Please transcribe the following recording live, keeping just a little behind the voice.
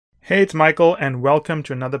Hey, it's Michael, and welcome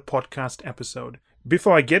to another podcast episode.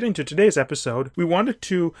 Before I get into today's episode, we wanted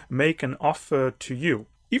to make an offer to you.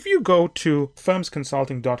 If you go to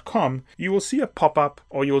firmsconsulting.com, you will see a pop-up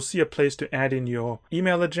or you'll see a place to add in your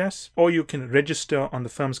email address, or you can register on the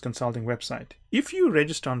Firms Consulting website. If you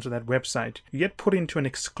register onto that website, you get put into an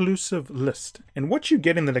exclusive list. And what you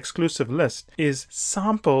get in that exclusive list is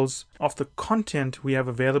samples of the content we have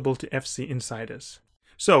available to FC insiders.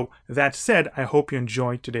 So, that said, I hope you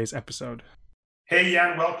enjoyed today's episode. Hey,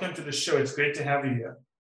 Jan, welcome to the show. It's great to have you here.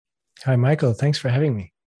 Hi, Michael. Thanks for having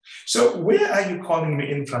me. So, where are you calling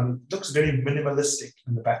me in from? It looks very minimalistic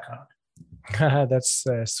in the background. That's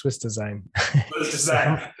Swiss design. Swiss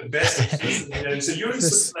design, the best of Swiss design. So, you're in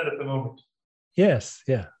Switzerland at the moment? Yes,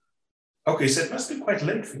 yeah. Okay, so it must be quite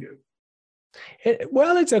late for you.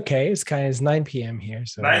 Well, it's okay. It's 9 p.m. here.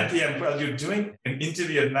 So 9 p.m. Well, you're doing an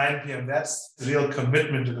interview at 9 p.m. That's the real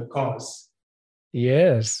commitment to the cause.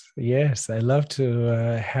 Yes. I love to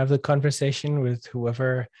have the conversation with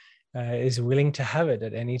whoever is willing to have it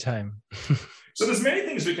at any time. So there's many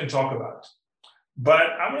things we can talk about, but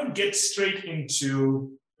I'm going to get straight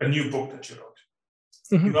into a new book that you wrote.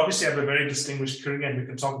 Mm-hmm. You obviously have a very distinguished career, and we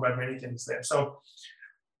can talk about many things there. So,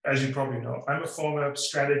 as you probably know, I'm a former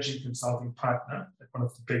strategy consulting partner at one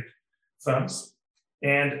of the big firms.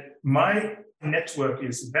 And my network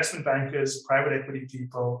is investment bankers, private equity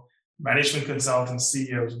people, management consultants,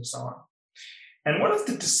 CEOs, and so on. And one of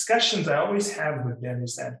the discussions I always have with them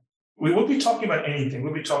is that we will be talking about anything.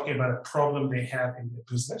 We'll be talking about a problem they have in their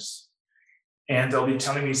business. And they'll be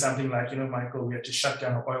telling me something like, Michael, we had to shut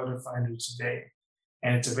down an oil refinery today.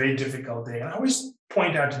 And it's a very difficult day. And I always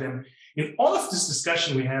point out to them, in all of this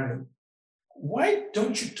discussion we're having, why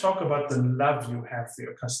don't you talk about the love you have for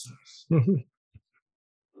your customers? Mm-hmm.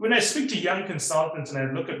 When I speak to young consultants and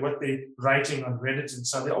I look at what they're writing on Reddit and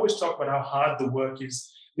so, they always talk about how hard the work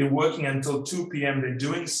is. They're working until 2 p.m. They're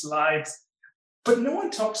doing slides. But no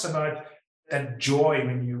one talks about that joy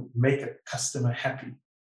when you make a customer happy,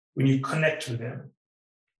 when you connect with them.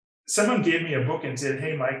 Someone gave me a book and said,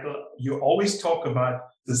 hey, Michael, you always talk about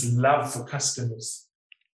this love for customers.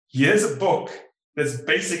 Here's a book that's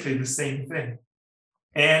basically the same thing.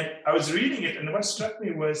 And I was reading it, and what struck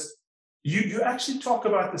me was you actually talk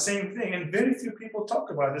about the same thing, and very few people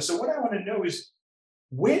talk about it. So what I want to know is,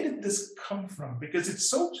 where did this come from? Because it's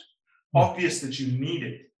so obvious that you need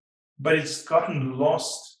it, but it's gotten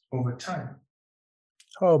lost over time.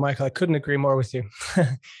 Oh, Michael, I couldn't agree more with you.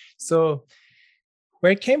 So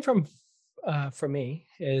where it came from for me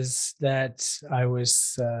is that I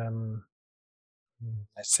was...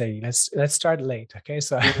 let's start late. Okay,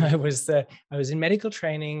 so I was in medical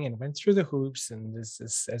training and went through the hoops, and this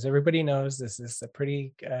is, as everybody knows, this is a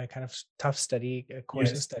pretty kind of tough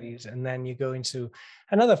course of studies, and then you go into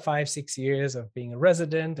another 5-6 years of being a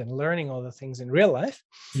resident and learning all the things in real life.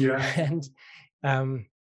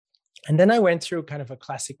 And then I went through kind of a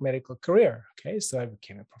classic medical career. Okay, so I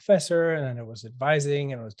became a professor, and then I was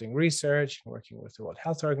advising, and I was doing research and working with the World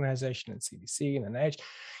Health Organization and CDC and NIH.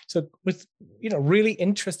 So with really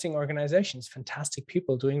interesting organizations, fantastic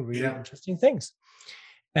people doing really interesting things,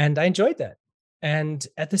 and I enjoyed that. And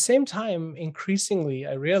at the same time, increasingly,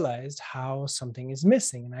 I realized how something is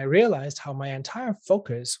missing, and I realized how my entire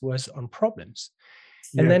focus was on problems.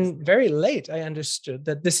 And then very late, I understood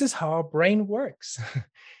that this is how our brain works.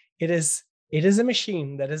 It is a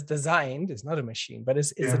machine that is designed, it's not a machine, but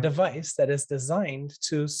it's a device that is designed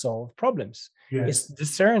to solve problems. Yes. It's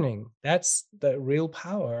discerning. That's the real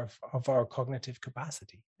power of our cognitive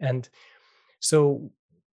capacity. And so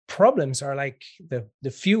problems are like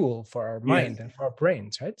the fuel for our mind and for our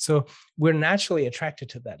brains, right? So we're naturally attracted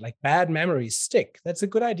to that. Like bad memories stick. That's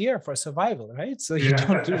a good idea for survival, right? So you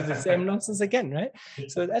don't do the same nonsense again, right?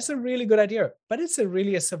 So that's a really good idea. But it's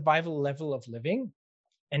really a survival level of living.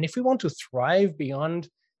 And if we want to thrive beyond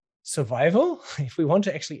survival, if we want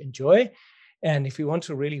to actually enjoy, and if we want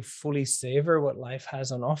to really fully savor what life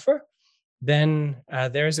has on offer, then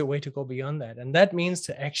there's a way to go beyond that. And that means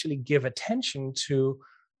to actually give attention to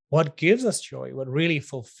what gives us joy, what really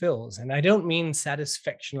fulfills. And I don't mean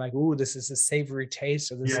satisfaction like, ooh, this is a savory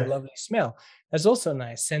taste or this is a lovely smell. That's also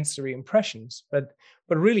nice sensory impressions, but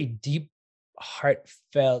really deep,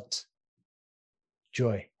 heartfelt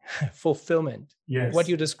joy. Fulfillment, what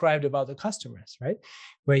you described about the customers, right?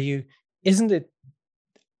 Where isn't it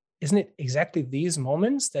exactly these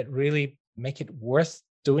moments that really make it worth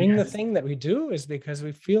doing the thing that we do? Is because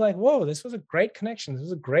we feel like, whoa, this was a great connection. This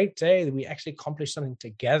was a great day that we actually accomplished something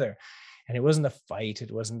together. And it wasn't a fight.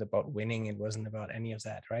 It wasn't about winning. It wasn't about any of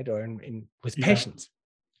that, right? Or with patience.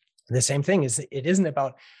 The same thing is, it isn't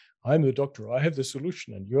about I'm the doctor, I have the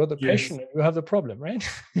solution, and you're the Yes. patient, and you have the problem, right?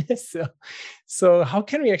 So how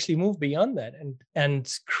can we actually move beyond that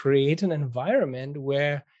and create an environment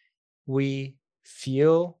where we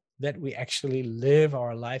feel that we actually live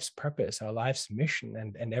our life's purpose, our life's mission,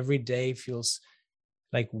 and every day feels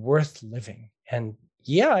like worth living? And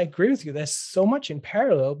yeah, I agree with you. There's so much in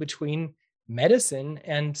parallel between medicine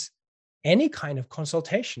and any kind of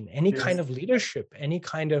consultation, any kind Yes. of leadership, any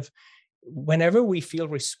kind of, whenever we feel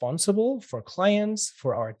responsible for clients,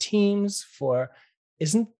 for our teams,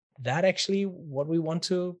 isn't that actually what we want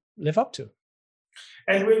to live up to?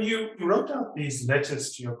 And when you wrote out these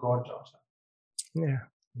letters to your goddaughter, Yeah.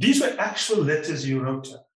 these were actual letters you wrote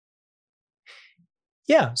to her.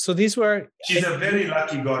 Yeah. So these were. She's a very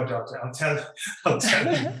lucky goddaughter. I'll tell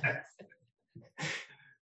you that.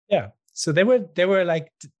 Yeah. So they were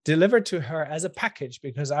like delivered to her as a package,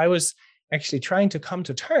 because I was actually trying to come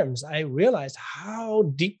to terms. I realized how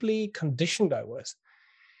deeply conditioned I was.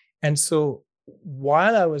 And so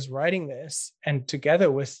while I was writing this, and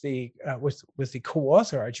together with the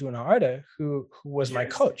co-author Arjuna Arda, who was my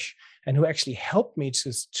coach and who actually helped me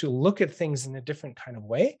to look at things in a different kind of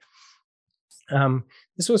way,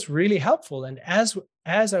 this was really helpful. And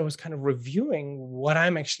as I was kind of reviewing what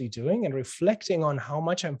I'm actually doing and reflecting on how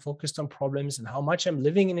much I'm focused on problems and how much I'm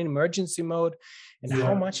living in emergency mode and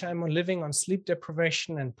how much I'm living on sleep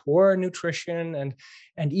deprivation and poor nutrition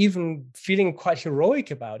and even feeling quite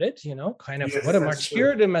heroic about it, kind of what a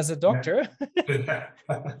martyrdom as a doctor. Yeah.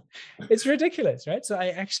 It's ridiculous, right? So I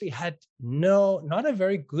actually had not a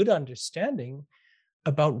very good understanding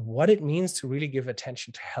about what it means to really give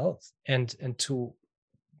attention to health and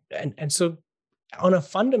so on a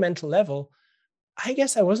fundamental level, I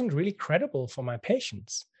guess I wasn't really credible for my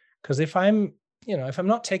patients, because if I'm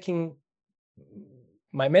not taking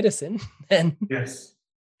my medicine, then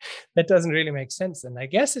that doesn't really make sense. And I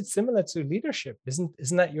guess it's similar to leadership.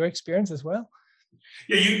 Isn't that your experience as well?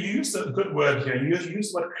 Yeah, you used a good word here. You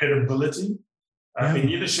used the word credibility. In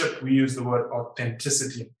leadership, we use the word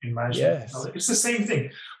authenticity. In management, it's the same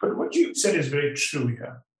thing. But what you said is very true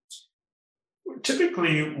here.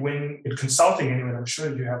 Typically, when in consulting, anyway, I'm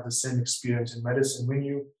sure you have the same experience in medicine. When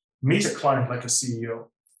you meet a client like a CEO,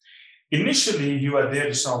 initially you are there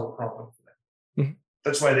to solve a problem for them. Mm-hmm.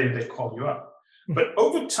 That's why they call you up. Mm-hmm. But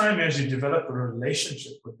over time, as you develop a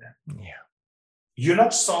relationship with them, you're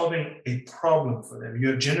not solving a problem for them.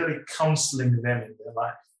 You're generally counseling them in their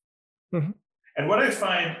life. Mm-hmm. And what I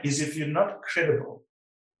find is, if you're not credible,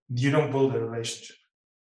 you don't build a relationship.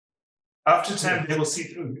 After time, they will see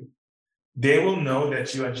through you. They will know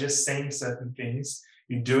that you are just saying certain things,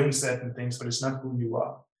 you're doing certain things, but it's not who you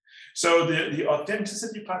are. So the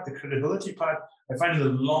authenticity part, the credibility part, I find in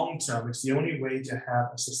the long term, it's the only way to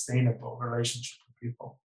have a sustainable relationship with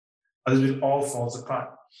people. Otherwise, it all falls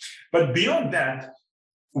apart. But beyond that,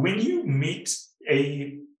 when you meet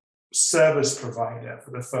a service provider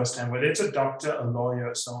for the first time, whether it's a doctor, a lawyer,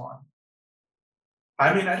 or so on,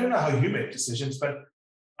 I mean, I don't know how you make decisions, but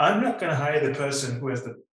I'm not going to hire the person who has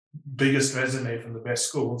the biggest resume from the best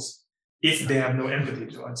schools if they have no empathy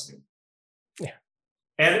towards me. Yeah.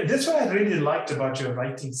 And that's what I really liked about your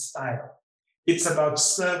writing style. It's about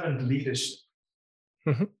servant leadership.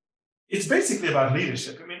 Mm-hmm. It's basically about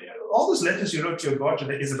leadership. I mean, all those letters you wrote to your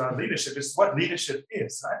daughter is about leadership. It's what leadership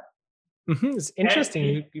is, right? Mm-hmm. It's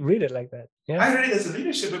interesting you read it like that. Yeah. I read it as a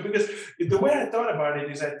leadership, because the way I thought about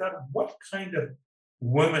it is, I thought, what kind of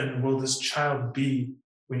woman will this child be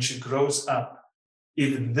when she grows up,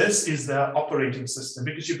 if this is the operating system?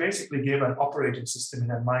 Because you basically gave an operating system in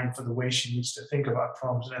her mind for the way she needs to think about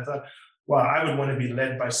problems. And I thought, wow, I would want to be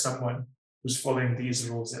led by someone who's following these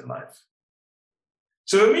rules in life.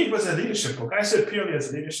 So for me, it was a leadership book. I saw it purely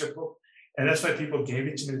as a leadership book. And that's why people gave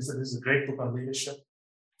it to me. They said, this is a great book on leadership.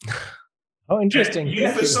 Oh, interesting. You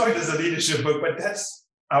never saw it as a leadership book, but that's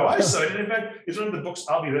how I saw it. And in fact, it's one of the books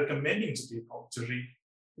I'll be recommending to people to read,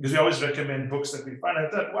 because we always recommend books that we find. I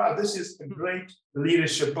thought, wow, this is a great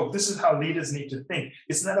leadership book. This is how leaders need to think.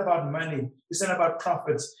 It's not about money. It's not about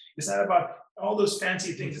profits. It's not about all those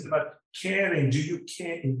fancy things. It's about caring. Do you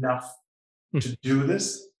care enough to do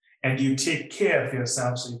this? And do you take care of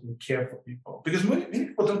yourself so you can care for people? Because many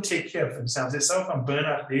people don't take care of themselves. They suffer from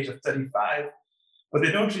burnout at the age of 35, but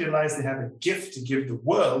they don't realize they have a gift to give the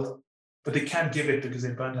world, but they can't give it because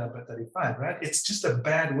they burned out by 35, right? It's just a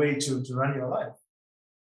bad way to run your life.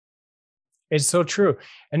 It's so true.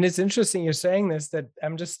 And it's interesting you're saying this, that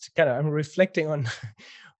I'm reflecting on,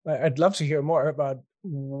 I'd love to hear more about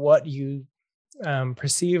what you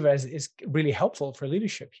perceive as is really helpful for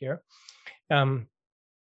leadership here.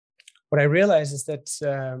 what I realized is that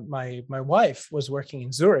my wife was working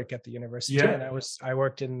in Zurich at the university, and I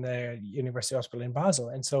worked in the University Hospital in Basel.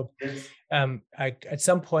 And so at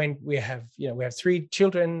some point we have 3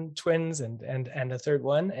 children, twins, and a third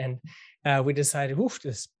one, and we decided,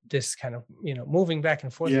 this kind of moving back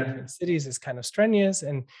and forth between cities is kind of strenuous,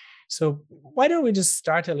 and so why don't we just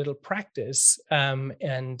start a little practice?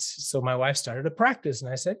 And so my wife started a practice,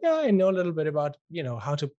 and I said, I know a little bit about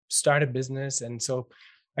how to start a business, and so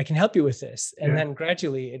I can help you with this. And then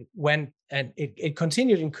gradually it went, and it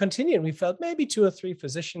continued and continued. We felt maybe 2 or 3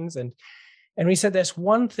 physicians, and we said there's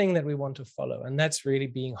one thing that we want to follow, and that's really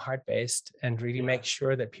being heart-based and really make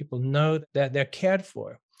sure that people know that they're cared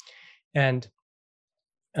for. And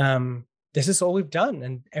this is all we've done.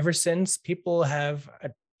 And ever since, people have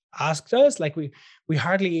asked us, like we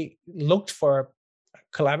hardly looked for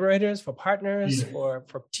collaborators, for partners, for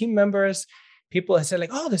team members. People have said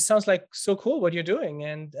like, this sounds like so cool what you're doing,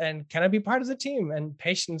 and can I be part of the team? And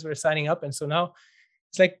patients were signing up, and so now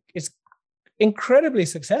it's incredibly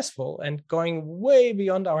successful and going way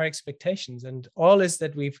beyond our expectations. And all is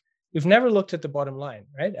that we've never looked at the bottom line,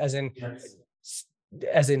 right? As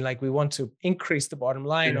in like we want to increase the bottom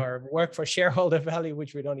line or work for shareholder value,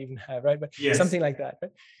 which we don't even have, right? But something like that.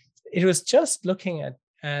 Right? It was just looking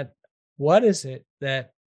at what is it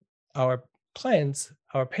that our clients,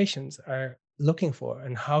 our patients are looking for,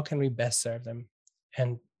 and how can we best serve them,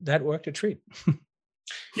 and that worked a treat.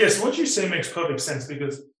 Yes, what you say makes perfect sense,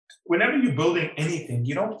 because whenever you're building anything,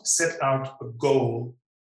 you don't set out a goal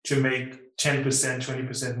to make 10%,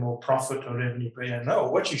 20% more profit or revenue per year. No,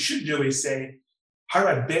 what you should do is say, how do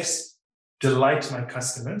I best delight my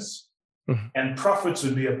customers? And profits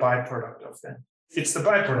would be a byproduct of that. It's the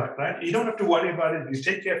byproduct, right? You don't have to worry about it. You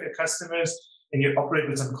take care of your customers and you operate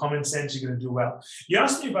with some common sense, you're going to do well. You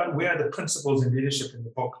asked me about where are the principles in leadership in the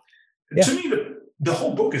book. To me, the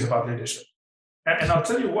whole book is about leadership. And I'll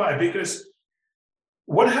tell you why. Because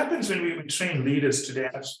what happens when we train leaders today,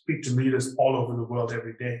 I speak to leaders all over the world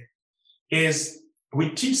every day, is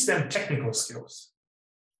we teach them technical skills.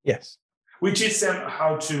 Yes. We teach them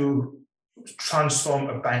how to transform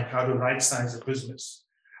a bank, how to right-size a business.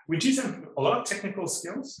 We teach them a lot of technical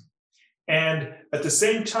skills. And at the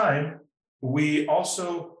same time, we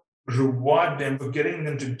also reward them for getting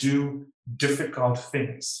them to do difficult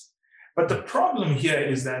things. But the problem here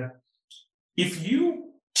is that if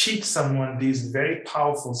you teach someone these very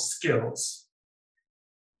powerful skills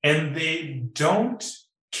and they don't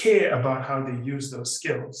care about how they use those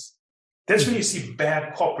skills, that's when you see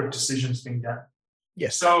bad corporate decisions being done.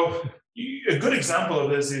 Yes. So a good example of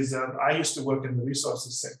this is I used to work in the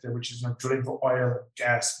resources sector, which is drilling for oil,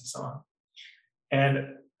 gas, and so on.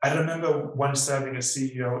 And I remember once serving a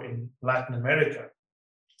CEO in Latin America.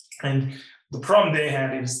 And the problem they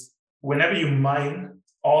had is whenever you mine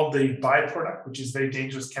all the byproduct, which is very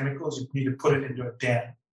dangerous chemicals, you need to put it into a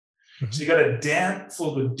dam. So you got a dam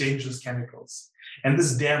full with dangerous chemicals. And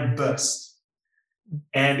this dam burst.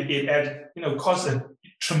 And it had, caused a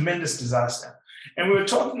tremendous disaster. And we were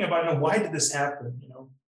talking about, why did this happen?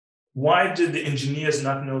 Why did the engineers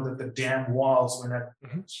not know that the dam walls were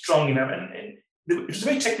not strong enough? And it was a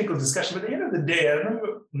very technical discussion, but at the end of the day, I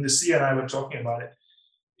remember when the CEO and I were talking about it,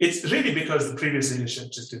 it's really because the previous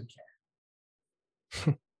leadership just didn't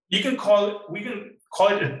care. We can call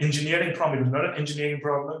it an engineering problem. It was not an engineering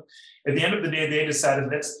problem. At the end of the day, they decided,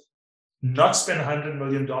 let's not spend $100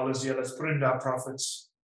 million here, let's put it into our profits.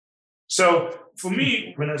 So for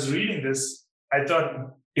me, when I was reading this, I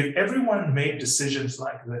thought, if everyone made decisions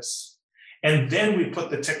like this, and then we put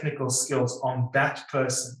the technical skills on that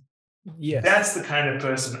person, that's the kind of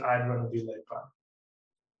person I'd want to be led by.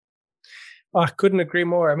 I couldn't agree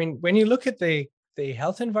more. I mean, when you look at the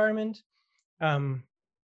health environment,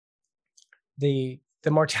 the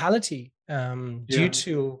mortality due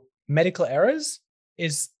to medical errors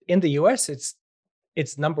is in the US.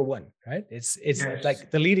 It's number one, right? It's like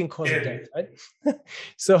the leading cause of death, right?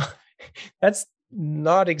 So that's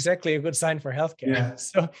not exactly a good sign for healthcare. Yeah.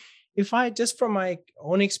 So if I just from my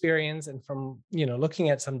own experience and from looking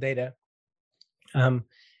at some data,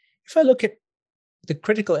 if I look at the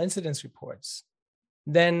critical incidence reports,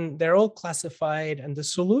 then they're all classified, and the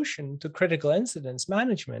solution to critical incidence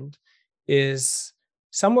management is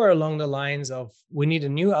somewhere along the lines of we need a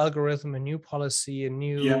new algorithm, a new policy, a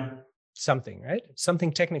new something, right?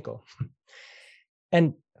 Something technical.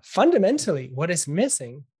 And fundamentally, what is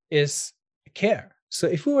missing is care. So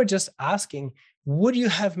if we were just asking, would you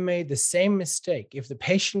have made the same mistake if the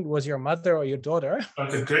patient was your mother or your daughter?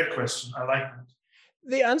 That's a great question. I like that.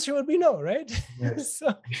 The answer would be no, right? Yes.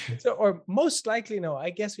 so, or most likely no. I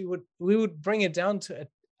guess we would bring it down to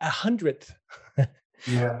a 100th.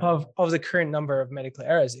 Yeah. of the current number of medical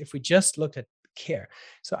errors if we just look at care.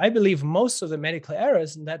 So I believe most of the medical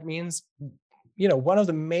errors, and that means, one of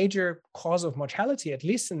the major cause of mortality, at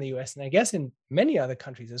least in the US, and I guess in many other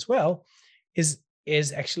countries as well, is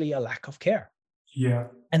actually a lack of care. Yeah.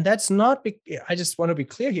 And that's not, I just want to be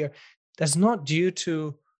clear here, that's not due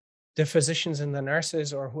to the physicians and the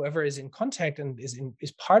nurses or whoever is in contact and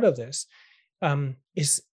is part of this,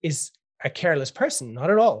 is a careless person. Not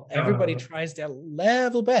at all. Everybody tries their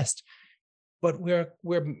level best, but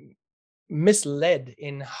we're misled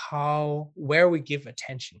in where we give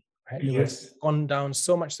attention. Right? Yes. We've gone down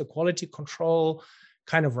so much the quality control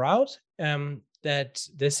kind of route that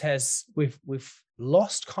we've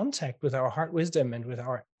lost contact with our heart wisdom and with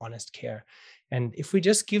our honest care. And if we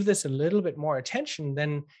just give this a little bit more attention,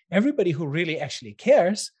 then everybody who really actually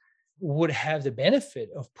cares would have the benefit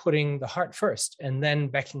of putting the heart first and then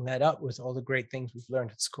backing that up with all the great things we've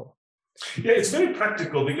learned at school. Yeah, it's very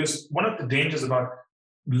practical, because one of the dangers about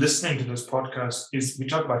listening to this podcast is we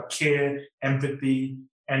talk about care, empathy,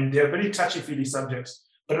 and they're very touchy-feely subjects.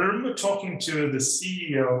 But I remember talking to the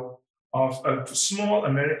CEO of a small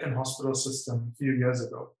American hospital system a few years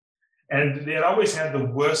ago. And they had always had the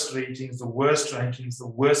worst ratings, the worst rankings, the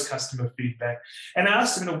worst customer feedback. And I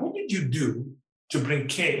asked them, what did you do to bring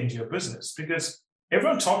care into your business? Because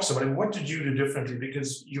everyone talks about it. What did you do differently?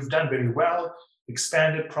 Because you've done very well,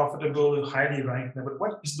 expanded, profitable, highly ranked. But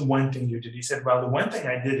what is the one thing you did? He said, well, the one thing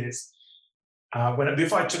I did is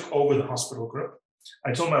before I took over the hospital group,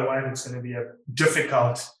 I told my wife it's going to be a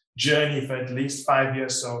difficult journey for at least 5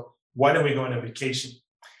 years. So why don't we go on a vacation?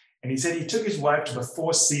 And he said he took his wife to the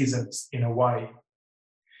Four Seasons in Hawaii.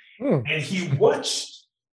 And he watched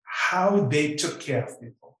how they took care of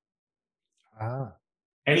people.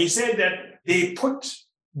 And he said that they put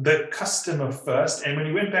the customer first. And when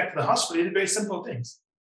he went back to the hospital, he did very simple things.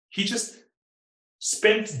 He just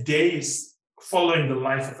spent days following the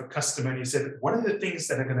life of a customer. And he said, what are the things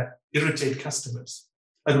that are going to irritate customers?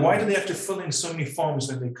 Like, why do they have to fill in so many forms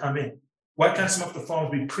when they come in? Why can't some of the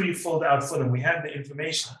forms be pre-filled out for them? We have the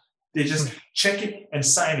information. They just check it and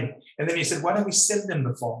sign it. And then he said, why don't we send them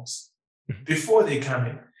the forms before they come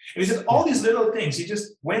in? And he said, all these little things. He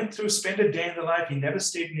just went through, spent a day in the life. He never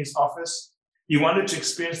stayed in his office. He wanted to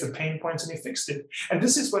experience the pain points and he fixed it. And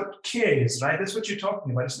this is what care is, right? That's what you're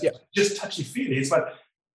talking about. It's not just touchy-feely. It's about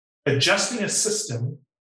adjusting a system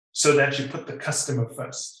so that you put the customer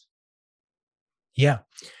first. Yeah,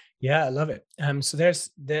 I love it. So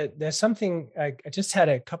there's something I just had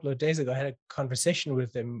a couple of days ago. I had a conversation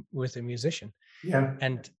with a musician. Yeah.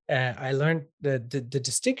 And I learned the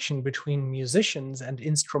distinction between musicians and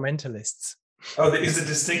instrumentalists. Oh, there is a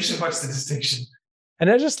distinction. What's the distinction? And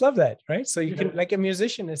I just love that, right? So you can, like, a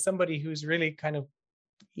musician is somebody who's really kind of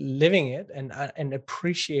living it and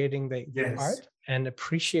appreciating the art and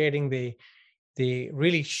appreciating the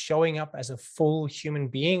really showing up as a full human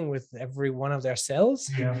being with every one of their cells.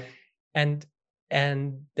 Yeah. And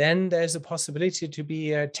then there's a possibility to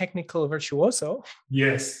be a technical virtuoso.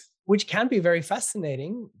 Yes. Which can be very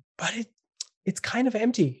fascinating, but it's kind of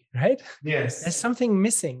empty, right? Yes. There's something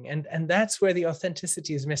missing. And that's where the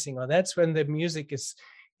authenticity is missing, or that's when the music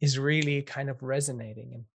is really kind of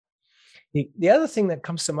resonating. And the other thing that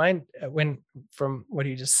comes to mind from what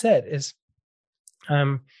you just said is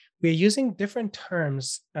we're using different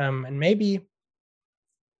terms, and maybe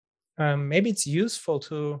it's useful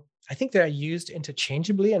to, I think they're used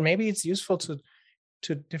interchangeably, and maybe it's useful to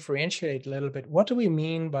differentiate a little bit. What do we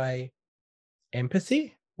mean by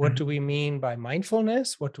empathy? What do we mean by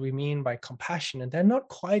mindfulness? What do we mean by compassion? And they're not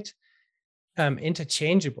quite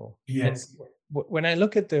interchangeable. Yes. And when I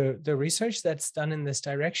look at the research that's done in this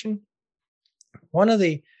direction, one of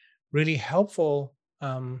the really helpful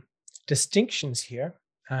distinctions here,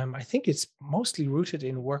 I think it's mostly rooted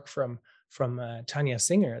in work from Tanja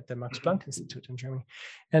Singer at the Max Planck Institute in Germany.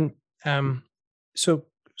 And so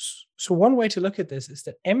one way to look at this is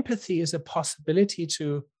that empathy is a possibility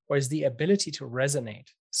or is the ability to resonate.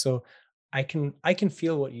 So I can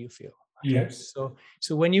feel what you feel. Okay? Yes.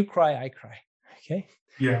 So when you cry, I cry. Okay.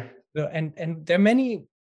 Yeah. So, and there are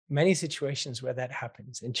many situations where that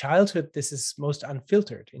happens. In childhood, this is most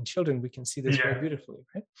unfiltered. In children, we can see this very beautifully,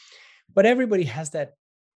 right? But everybody has that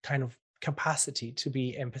kind of capacity to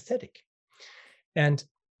be empathetic. And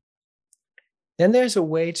then there's a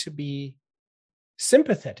way to be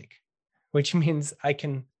sympathetic, which means I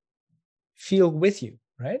can feel with you,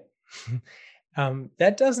 right?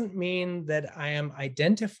 That doesn't mean that I am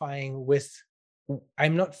identifying with,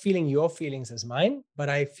 I'm not feeling your feelings as mine, but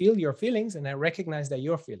I feel your feelings and I recognize they're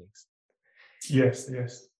your feelings. Yes,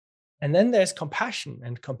 yes. And then there's compassion,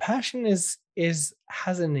 and compassion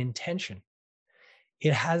has an intention.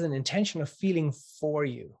 it has an intention of feeling for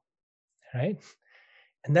you, right?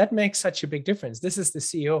 And that makes such a big difference. This is the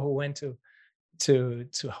CEO who went to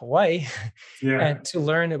Hawaii and to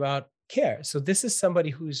learn about care. So this is somebody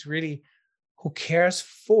who cares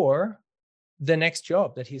for the next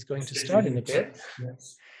job that he's going to start in a bit,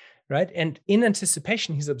 right? And in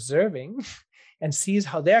anticipation, he's observing and sees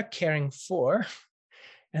how they're caring for,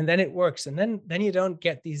 and then it works. And then you don't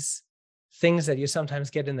get these things that you sometimes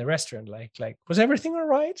get in the restaurant, like was everything all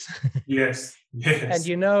right? Yes. And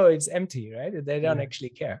it's empty, right? They don't actually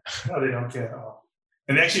care. No, they don't care at all.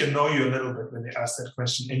 And they actually annoy you a little bit when they ask that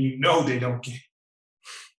question, and they don't care.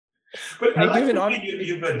 But I like the way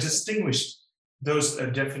you've distinguished those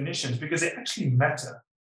definitions, because they actually matter.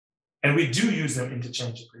 And we do use them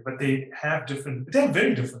interchangeably, but they have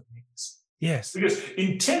very different meanings. Yes. Because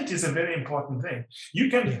intent is a very important thing. You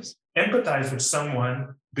can empathize with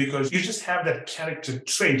someone because you just have that character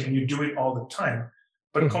trait and you do it all the time.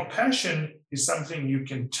 But compassion is something you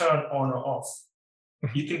can turn on or off.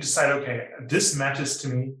 You can decide, okay, this matters to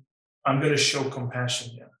me. I'm going to show compassion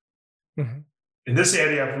here. In this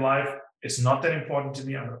area of life, it's not that important to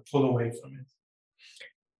me. I'm going to pull away from it.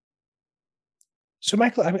 So,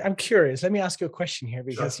 Michael, I'm curious. Let me ask you a question here,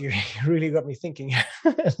 because you really got me thinking.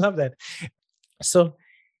 I love that. So,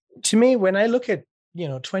 to me, when I look at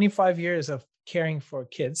 25 years of caring for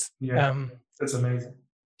kids, that's amazing.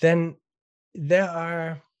 Then there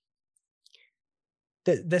are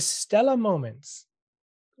the stellar moments.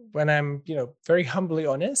 When I'm very humbly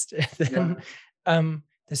honest, then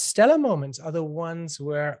the stellar moments are the ones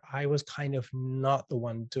where I was kind of not the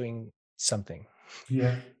one doing something.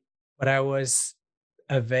 But I was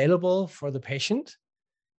available for the patient,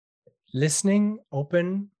 listening,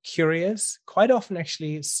 open, curious, quite often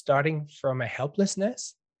actually starting from a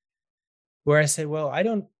helplessness, where I say, well, I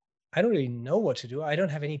don't really know what to do. I don't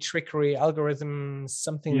have any trickery, algorithms,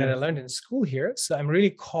 something that I learned in school here. So I'm really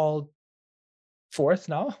called forth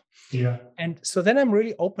now. And so then I'm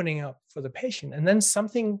really opening up for the patient. And then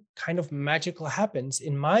something kind of magical happens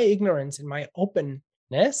in my ignorance, in my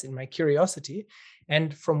openness, in my curiosity,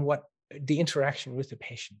 and from what the interaction with the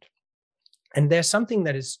patient. And there's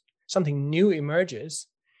something new emerges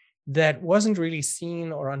that wasn't really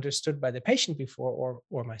seen or understood by the patient before,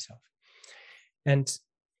 or myself. And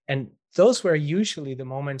those were usually the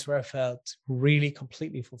moments where I felt really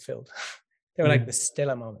completely fulfilled. They were like the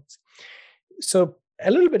stellar moments. So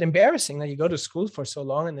a little bit embarrassing that you go to school for so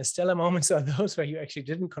long, and the stellar moments are those where you actually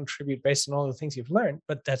didn't contribute based on all the things you've learned,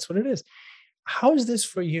 but that's what it is. How is this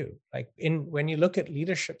for you? Like when you look at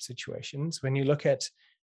leadership situations, when you look at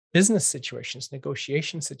business situations,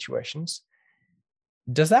 negotiation situations,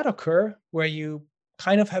 does that occur where you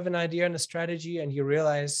kind of have an idea and a strategy and you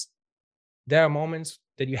realize there are moments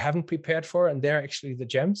that you haven't prepared for and they're actually the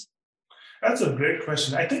gems? That's a great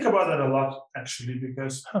question. I think about that a lot, actually,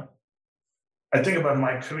 because I think about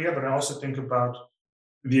my career, but I also think about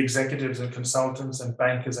the executives and consultants and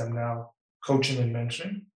bankers I'm now coaching and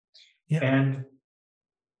mentoring. And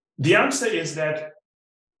the answer is that,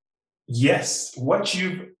 yes, what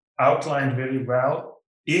you've outlined very well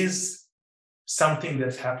is something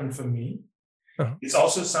that's happened for me. It's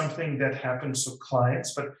also something that happens to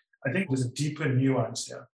clients, but I think there's a deeper nuance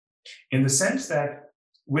here, in the sense that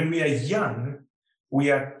when we are young,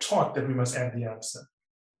 we are taught that we must have the answer.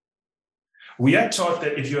 We are taught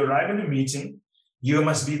that if you arrive in a meeting, you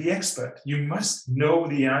must be the expert. You must know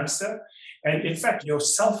the answer. And in fact, your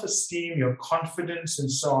self-esteem, your confidence,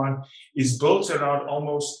 and so on is built around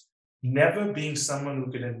almost never being someone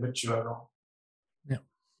who can admit you are wrong.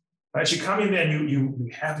 Right? You come in there and you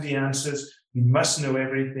have the answers. You must know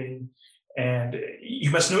everything. And you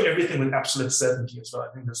must know everything with absolute certainty as well.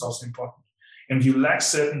 I think that's also important. And if you lack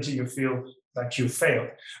certainty, you feel like you failed.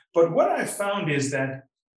 But what I found is that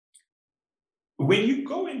when you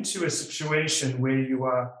go into a situation where you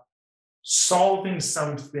are solving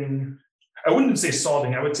something, I wouldn't say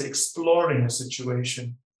solving, I would say exploring a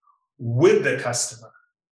situation with the customer,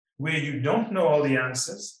 where you don't know all the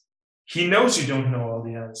answers, he knows you don't know all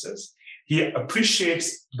the answers, he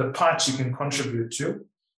appreciates the part you can contribute to,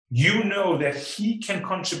 you know that he can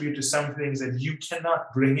contribute to some things that you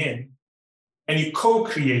cannot bring in, and you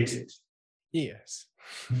co-create it. Yes.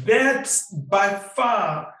 That's by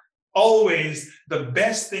far always the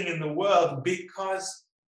best thing in the world, because,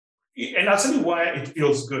 and I'll tell you why it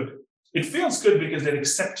feels good. It feels good because they're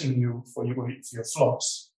accepting you for your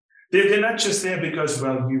flaws. They're not just there because,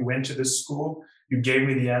 well, you went to this school, you gave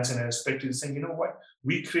me the answer, and I expect you to say, you know what?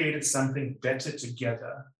 We created something better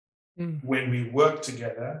together when we worked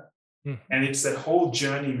together. And it's that whole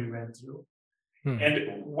journey we went through.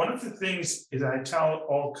 And one of the things is I tell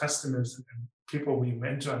all customers and people we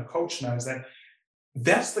mentor and coach now is that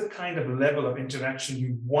that's the kind of level of interaction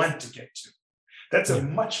you want to get to. That's a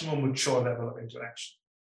much more mature level of interaction.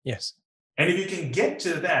 Yes. And if you can get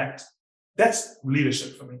to that, that's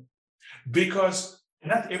leadership for me. Because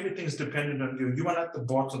not everything is dependent on you. You are not the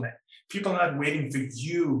bottleneck. People are not waiting for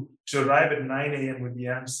you to arrive at 9 a.m. with the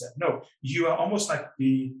answer. No, you are almost like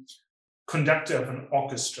the conductor of an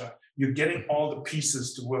orchestra. You're getting all the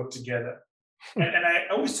pieces to work together. And I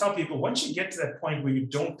always tell people, once you get to that point where you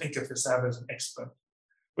don't think of yourself as an expert,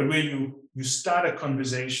 but where you start a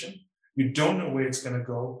conversation, you don't know where it's going to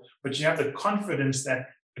go, but you have the confidence that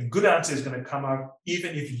a good answer is going to come out,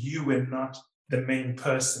 even if you were not the main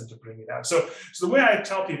person to bring it out. So the way I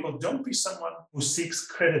tell people, don't be someone who seeks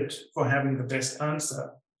credit for having the best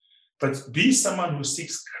answer, but be someone who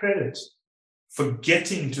seeks credit for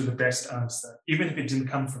getting to the best answer, even if it didn't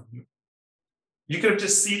come from you. You could have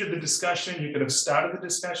just seeded the discussion. You could have started the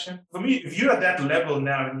discussion. For me, if you're at that level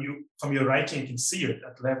now and you, from your writing, can see you're at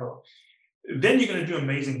that level, then you're going to do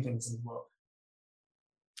amazing things in the world.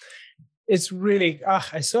 It's really,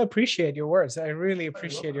 I so appreciate your words. I really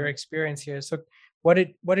appreciate your experience here. So what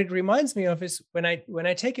it reminds me of is when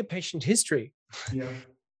I take a patient history,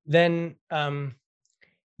 then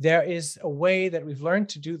there is a way that we've learned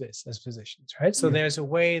to do this as physicians, right? So there's a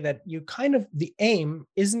way that you kind of, the aim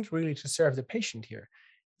isn't really to serve the patient here.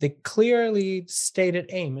 The clearly stated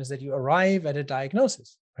aim is that you arrive at a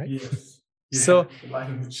diagnosis, right? Yes. So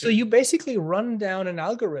you basically run down an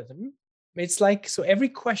algorithm. It's like, so every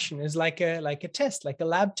question is like a test, like a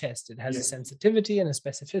lab test. It has a sensitivity and a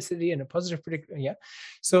specificity and a positive predictor. Yeah.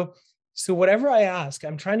 So whatever I ask,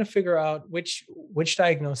 I'm trying to figure out which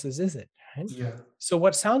diagnosis is it. Right? Yeah. So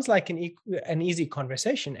what sounds like an easy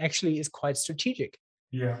conversation actually is quite strategic.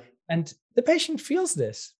 Yeah. And the patient feels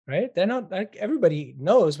this, right? They're not like, everybody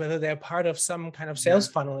knows whether they're part of some kind of sales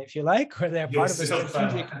funnel, if you like, or they're part of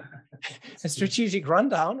a strategic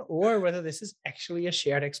rundown, or whether this is actually a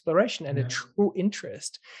shared exploration and a true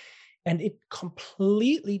interest. And it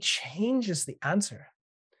completely changes the answer.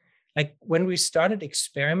 Like when we started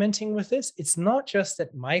experimenting with this, it's not just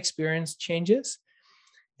that my experience changes.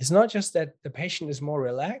 It's not just that the patient is more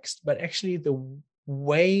relaxed, but actually the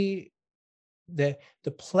way, the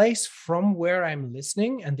place from where I'm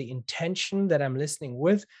listening and the intention that I'm listening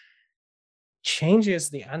with changes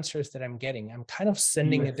the answers that I'm getting. I'm kind of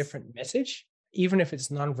sending a different message, even if it's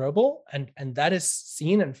nonverbal, and that is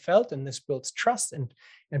seen and felt, and this builds trust, and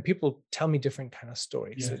people tell me different kind of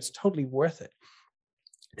stories. So it's totally worth it.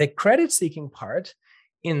 The credit seeking part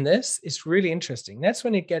in this is really interesting. That's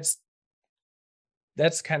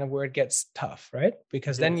kind of where it gets tough, right?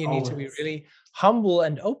 Because then you need to be really humble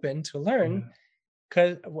and open to learn.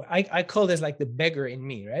 Because I call this like the beggar in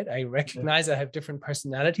me, right? I recognize I have different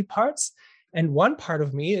personality parts. And one part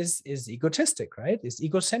of me is egotistic, right? Is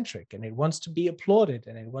egocentric, and it wants to be applauded,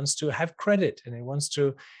 and it wants to have credit, and it wants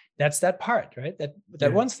to, that's that part, right?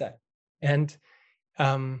 That wants that. And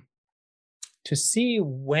to see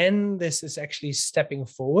when this is actually stepping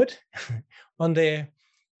forward on the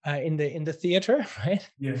in the theater, right?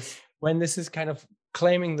 Yes. When this is kind of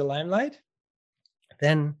claiming the limelight,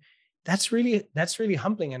 then that's really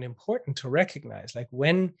humbling and important to recognize. Like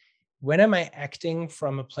when am I acting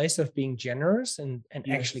from a place of being generous and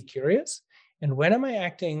actually curious? And when am I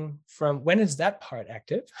acting from, when is that part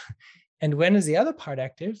active? And when is the other part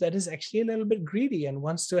active that is actually a little bit greedy and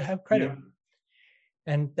wants to have credit?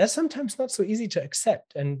 And that's sometimes not so easy to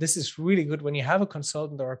accept. And this is really good when you have a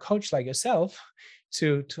consultant or a coach like yourself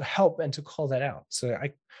to help and to call that out. So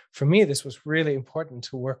for me, this was really important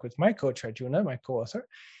to work with my coach, Arjuna, my co-author.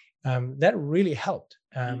 That really helped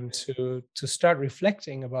to start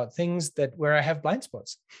reflecting about things where I have blind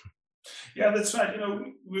spots. Yeah, that's right.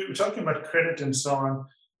 We were talking about credit and so on.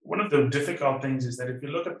 One of the difficult things is that if you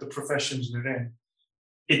look at the professions we're in,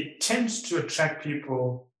 it tends to attract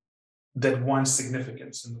people that want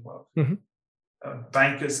significance in the world.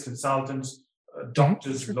 Bankers, consultants,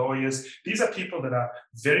 doctors, lawyers. These are people that are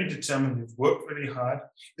very determined. They've worked really hard.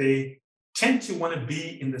 They tend to want to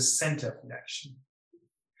be in the center of the action.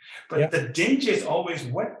 But the danger is always,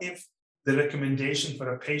 what if the recommendation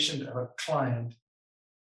for a patient or a client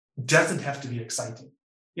doesn't have to be exciting?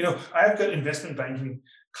 I've got investment banking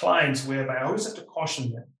clients whereby I always have to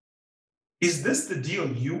caution them. Is this the deal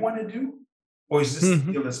you want to do? Or is this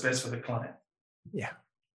the deal that's best for the client? Yeah.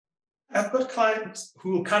 I've got clients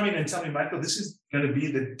who will come in and tell me, Michael, this is going to be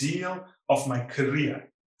the deal of my career.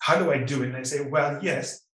 How do I do it? And I say, well,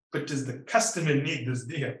 yes, but does the customer need this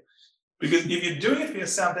deal? Because if you're doing it for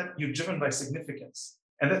yourself, then you're driven by significance.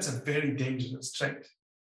 And that's a very dangerous trait.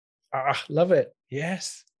 Love it.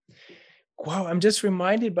 Yes. wow, I'm just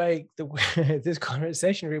reminded by this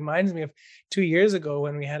conversation reminds me of 2 years ago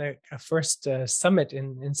when we had a first summit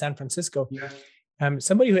in San Francisco. Yeah.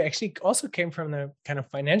 Somebody who actually also came from the kind of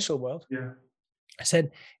financial world. Yeah. I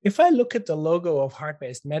said, if I look at the logo of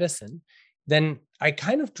heart-based medicine, then I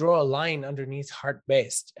kind of draw a line underneath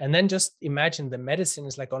heart-based, and then just imagine the medicine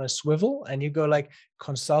is like on a swivel, and you go like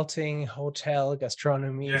consulting, hotel,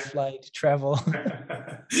 gastronomy, flight, travel.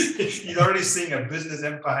 You're already seeing a business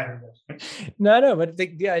empire. No, but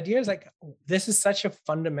the idea is like, this is such a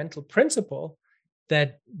fundamental principle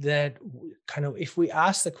that kind of, if we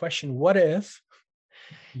ask the question, what if?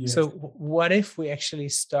 Yes. So what if we actually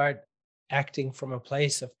start acting from a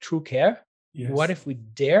place of true care? Yes. What if we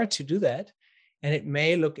dare to do that? And it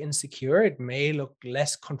may look insecure, it may look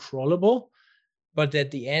less controllable, but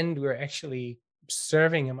at the end, we're actually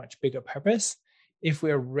serving a much bigger purpose. If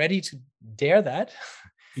we're ready to dare that,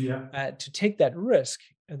 to take that risk,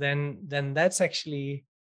 then that's actually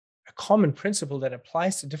a common principle that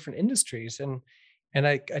applies to different industries. And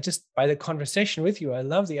I just, by the conversation with you, I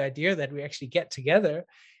love the idea that we actually get together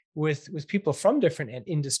with people from different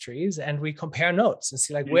industries, and we compare notes and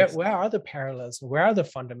see like, where are the parallels, and where are the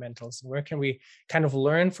fundamentals, and where can we kind of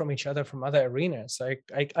learn from each other from other arenas. So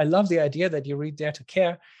I love the idea that you read Dare to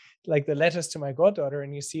Care, like the letters to my goddaughter,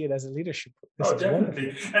 and you see it as a leadership. Oh,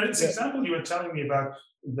 definitely. And it's example you were telling me about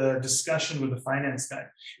the discussion with the finance guy.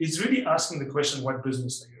 It's really asking the question, what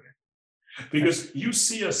business are you in? Because you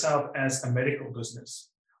see yourself as a medical business.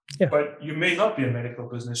 Yeah. But you may not be a medical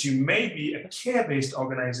business. You may be a care-based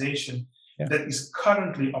organization that is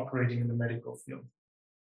currently operating in the medical field.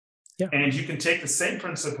 Yeah. And you can take the same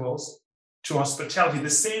principles to hospitality, the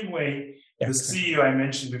same way the CEO I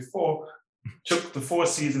mentioned before took the Four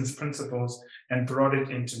Seasons principles and brought it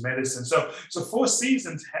into medicine. So Four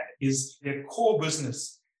Seasons is their core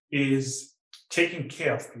business is taking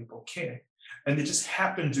care of people, care. And they just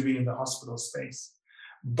happen to be in the hospital space.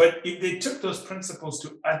 But if they took those principles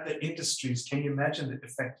to other industries, can you imagine the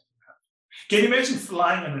effect it would have? Can you imagine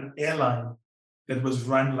flying on an airline that was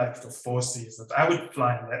run like the Four Seasons? I would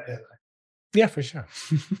fly on that airline. Yeah, for sure.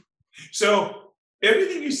 So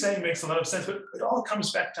everything you say makes a lot of sense, but it all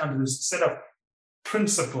comes back down to this set of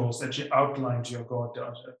principles that you outlined to your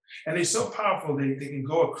goddaughter. And they're so powerful, they can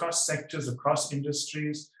go across sectors, across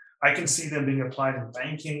industries. I can see them being applied in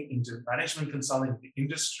banking, into management consulting, the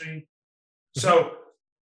industry. So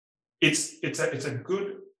it's a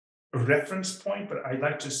good reference point, but I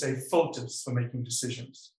like to say filters for making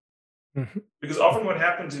decisions. Because often what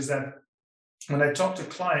happens is that when I talk to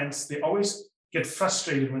clients, they always get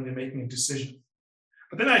frustrated when they're making a decision.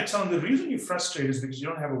 But then I tell them the reason you're frustrated is because you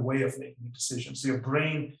don't have a way of making a decision. So your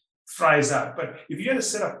brain fries out. But if you had a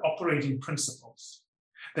set of operating principles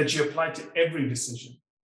that you apply to every decision,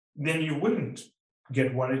 then you wouldn't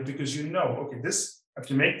get worried, because you know, okay, I have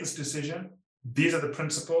to make this decision. These are the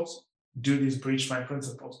principles. Do these breach my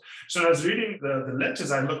principles? So when I was reading the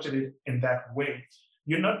letters, I looked at it in that way.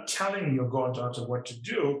 You're not telling your goddaughter what to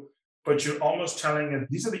do, but you're almost telling her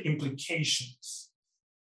these are the implications.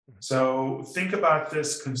 So think about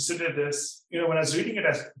this, consider this. When I was reading it,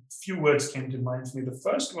 a few words came to mind for me. The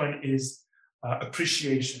first one is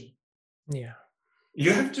appreciation. Yeah.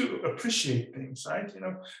 You have to appreciate things, right?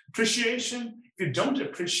 Appreciation. If you don't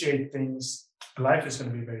appreciate things, life is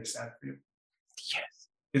going to be very sad for you. Yes.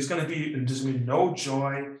 There's going to be no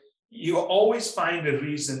joy. You always find a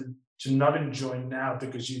reason to not enjoy now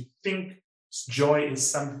because you think joy is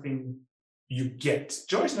something you get.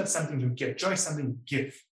 Joy is not something you get. Joy is something you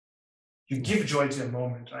give. You give joy to a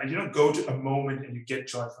moment, right? You don't go to a moment and you get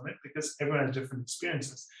joy from it, because everyone has different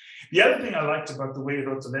experiences. The other thing I liked about the way he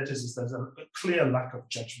wrote the letters is there's a clear lack of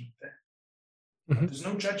judgment there. There's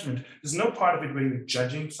no judgment. There's no part of it where you're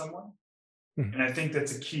judging someone. And I think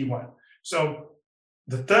that's a key one. So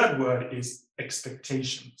the third word is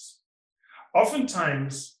expectations.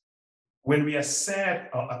 Oftentimes, when we are sad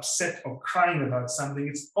or upset or crying about something,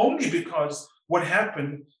 it's only because what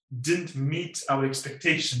happened didn't meet our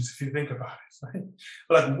expectations, if you think about it. Right?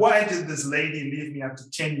 Like, why did this lady leave me after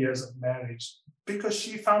 10 years of marriage? Because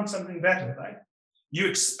she found something better, right? You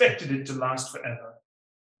expected it to last forever.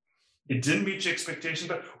 It didn't meet your expectation,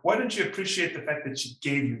 but why don't you appreciate the fact that she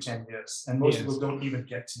gave you 10 years? And most people don't even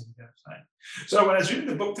get 10 years, right? So when I was reading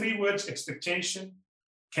the book, 3 words, expectation,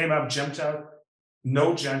 came up, jumped out,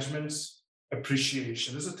 no judgments,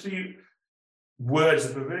 appreciation. Those are 3 words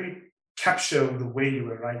that were very capture the way you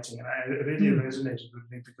were writing. And I really resonated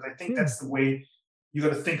with me, because I think that's the way you got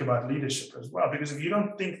to think about leadership as well. Because if you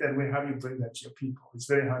don't think that way, how do you bring that to your people? It's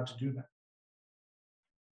very hard to do that.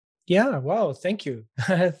 Yeah, wow, thank you.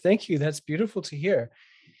 Thank you. That's beautiful to hear.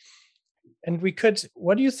 And we could,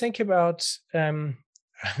 what do you think about,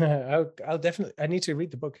 I'll definitely, I need to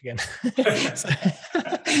read the book again. So,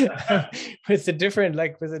 with a different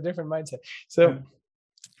mindset. So,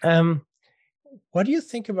 what do you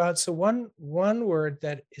think about, so one word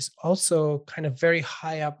that is also kind of very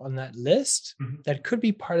high up on that list that could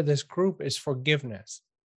be part of this group is forgiveness.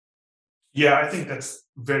 Yeah, I think that's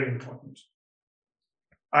very important.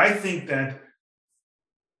 I think that,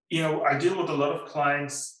 I deal with a lot of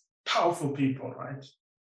clients, powerful people, right?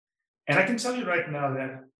 And I can tell you right now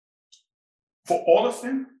that for all of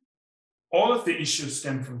them, all of the issues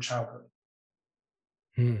stem from childhood.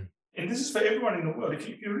 And this is for everyone in the world. If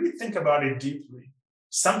you really think about it deeply,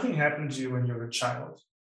 something happened to you when you were a child,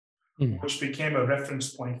 which became a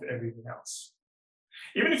reference point for everything else.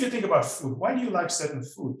 Even if you think about food, why do you like certain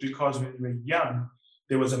food? Because when you were young,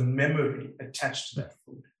 there was a memory attached to that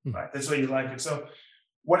food, right? That's why you like it. So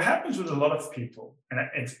what happens with a lot of people,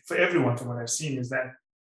 and for everyone from what I've seen, is that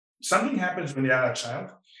something happens when they are a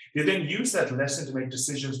child. They then use that lesson to make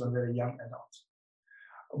decisions when they're a young adult.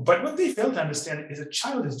 But what they fail to understand is a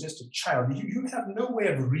child is just a child. You have no way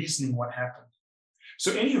of reasoning what happened.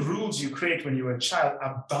 So any rules you create when you were a child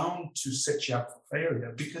are bound to set you up for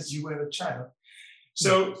failure because you were a child.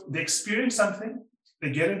 So they experience something,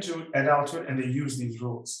 they get into adulthood, and they use these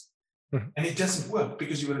rules. And it doesn't work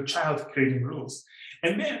because you were a child creating rules.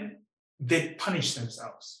 And then they punish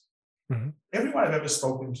themselves. Everyone I've ever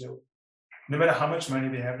spoken to, no matter how much money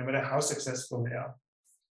they have, no matter how successful they are,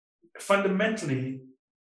 fundamentally,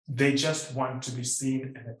 they just want to be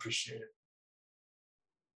seen and appreciated.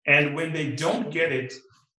 And when they don't get it,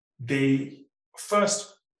 they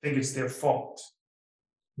first think it's their fault.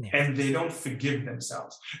 And they don't forgive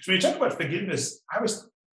themselves. So when you talk about forgiveness, I was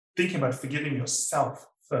thinking about forgiving yourself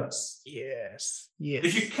first. Yes.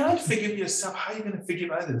 If you can't forgive yourself, how are you going to forgive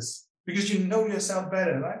others? Because you know yourself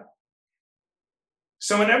better, right?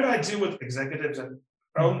 So whenever I deal with executives, and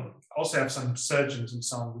I also have some surgeons and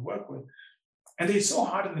so on to work with, and they're so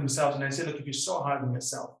hard on themselves. And I say, look, if you're so hard on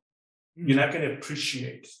yourself, you're not going to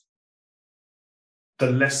appreciate the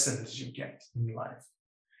lessons you get in life.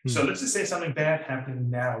 So let's just say something bad happening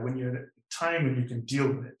now, when you're at a time when you can deal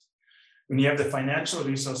with it, when you have the financial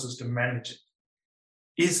resources to manage it,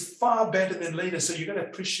 is far better than later. So you're going to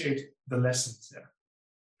appreciate the lessons there.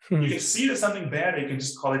 You can see there's something bad, or you can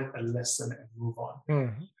just call it a lesson and move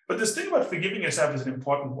on. But this thing about forgiving yourself is an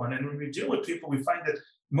important one. And when we deal with people, we find that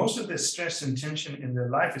most of the stress and tension in their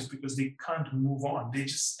life is because they can't move on. They're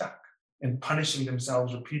just stuck and punishing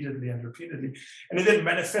themselves repeatedly and repeatedly. And it then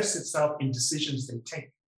manifests itself in decisions they take.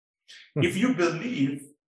 If you believe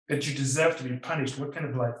that you deserve to be punished, what kind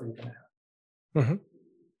of life are you going to have?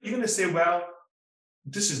 You're going to say, well,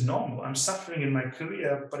 this is normal. I'm suffering in my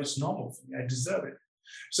career, but it's normal for me. I deserve it.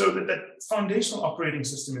 So that foundational operating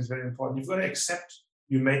system is very important. You've got to accept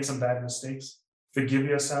you made some bad mistakes, forgive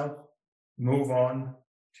yourself, move on.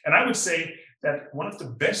 And I would say that one of the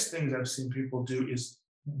best things I've seen people do is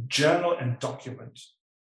journal and document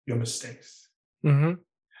your mistakes.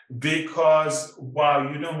 Because,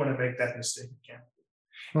 wow, you don't want to make that mistake again.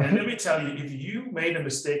 And let me tell you, if you made a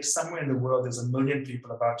mistake somewhere in the world, there's a million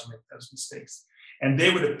people about to make those mistakes. And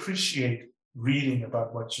they would appreciate reading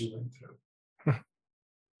about what you went through.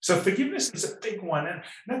 So forgiveness is a big one, and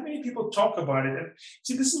not many people talk about it. And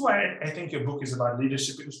see, this is why I think your book is about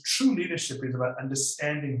leadership, because true leadership is about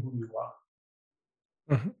understanding who you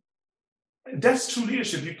are. That's true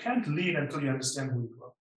leadership. You can't lead until you understand who you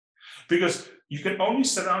are. Because you can only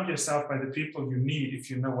surround yourself by the people you need if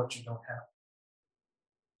you know what you don't have.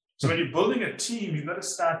 So when you're building a team, you've got to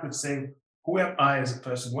start with saying, who am I as a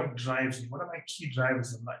person? What drives me? What are my key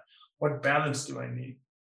drivers in life? What balance do I need?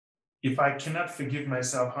 If I cannot forgive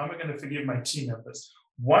myself, how am I going to forgive my team members?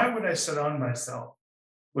 Why would I surround myself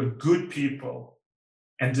with good people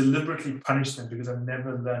and deliberately punish them because I've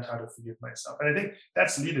never learned how to forgive myself? And I think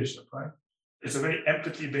that's leadership, right? It's a very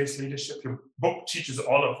empathy-based leadership. Your book teaches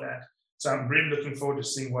all of that. So I'm really looking forward to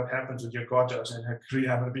seeing what happens with your goddaughter and her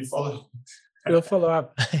career. I'm going to be following. We'll follow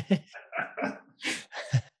up.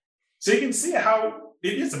 So you can see how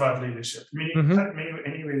it is about leadership. I mean, you can cut it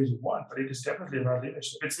any way you want, but it is definitely about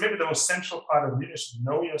leadership. It's maybe the most central part of leadership.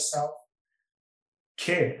 Know yourself,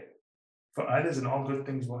 care for others, and all good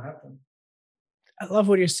things will happen. I love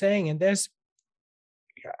what you're saying. And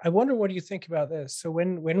I wonder what you think about this. So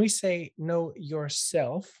when we say know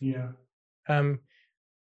yourself, to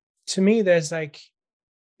me, there's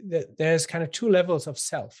kind of two levels of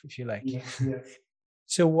self, if you like.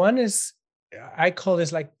 So one is, I call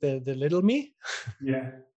this like the little me.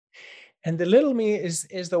 And the little me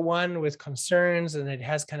is the one with concerns, and it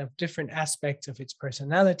has kind of different aspects of its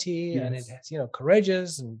personality, and it Yes. has,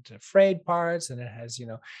 courageous and afraid parts, and it has,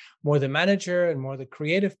 more the manager and more the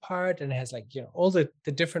creative part, and it has, like, all the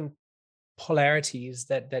different polarities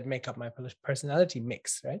that make up my personality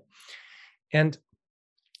mix, right? And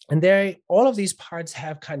there, all of these parts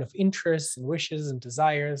have kind of interests and wishes and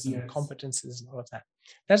desires and Yes. competences and all of that.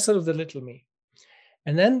 That's sort of the little me.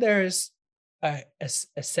 And then there's a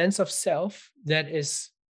sense of self that is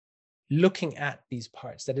looking at these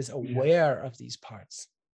parts, that is aware of these parts.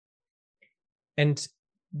 And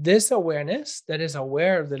this awareness that is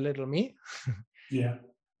aware of the little me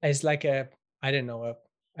is like a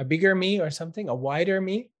bigger me or something, a wider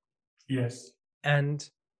me. Yes. And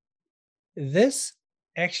this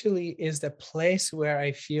actually is the place where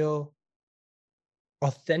I feel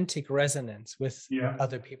authentic resonance with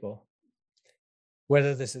other people.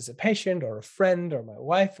 Whether this is a patient or a friend or my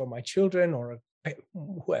wife or my children or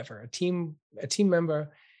whoever, a team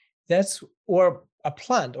member, or a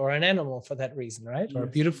plant or an animal for that reason, right? Yes. Or a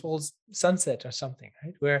beautiful sunset or something,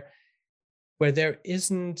 right? Where there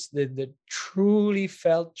isn't the truly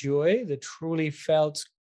felt joy, the truly felt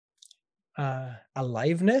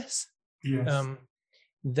aliveness. Yes.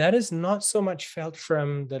 That is not so much felt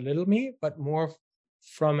from the little me, but more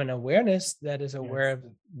from an awareness that is aware of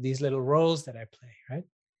these little roles that I play, right?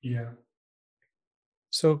 Yeah.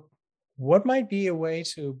 So what might be a way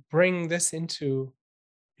to bring this into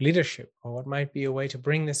leadership, or what might be a way to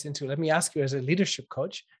bring this into, let me ask you as a leadership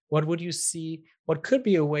coach, what would you see, what could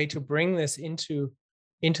be a way to bring this into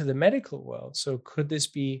the medical world? So could this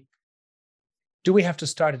be, do we have to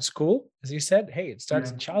start at school? As you said, hey, it starts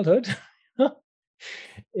in childhood.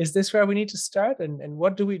 Is this where we need to start? And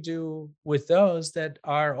what do we do with those that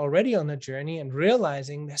are already on the journey and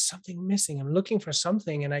realizing there's something missing? I'm looking for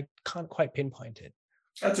something and I can't quite pinpoint it.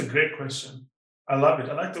 That's a great question. I love it.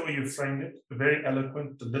 I like the way you framed it. Very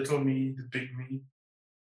eloquent, the little me, the big me.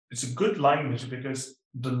 It's a good language because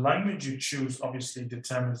the language you choose obviously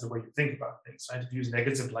determines the way you think about things, right? If you use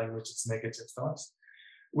negative language, it's negative thoughts.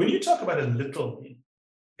 When you talk about a little me,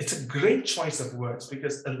 it's a great choice of words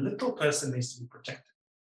because a little person needs to be protected,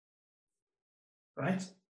 right?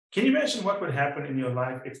 Can you imagine what would happen in your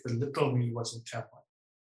life if the little me was in turmoil?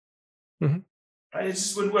 Mm-hmm. Right? It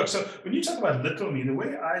just wouldn't work. So when you talk about little me, the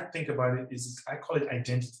way I think about it is I call it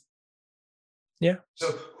identity. Yeah. So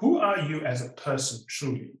who are you as a person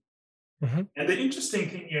truly? Mm-hmm. And the interesting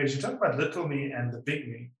thing here is you talk about little me and the big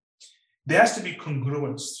me, there has to be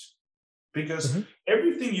congruence because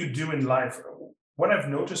everything you do in life, what I've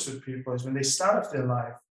noticed with people is when they start off their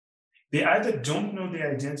life, they either don't know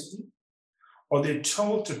their identity or they're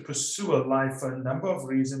told to pursue a life for a number of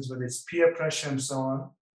reasons, whether it's peer pressure and so on,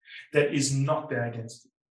 that is not their identity.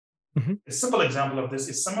 Mm-hmm. A simple example of this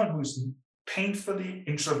is someone who's painfully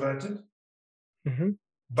introverted,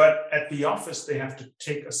 but at the office, they have to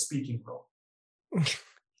take a speaking role.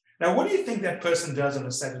 Now, what do you think that person does on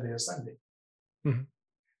a Saturday or Sunday? Mm-hmm.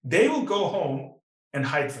 They will go home and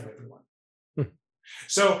hide from everyone. Mm-hmm.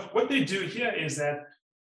 So what they do here is that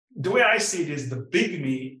the way I see it is the big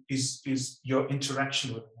me is your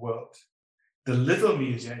interaction with the world. The little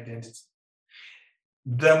me is your identity.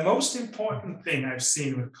 The most important thing I've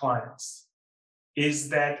seen with clients is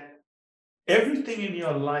that everything in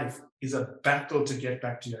your life is a battle to get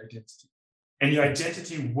back to your identity. And your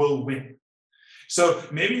identity will win. So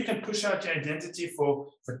maybe you can push out your identity for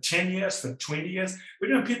 10 years, for 20 years. But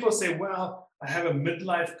when people say, well, I have a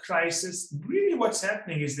midlife crisis, really what's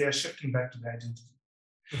happening is they're shifting back to their identity.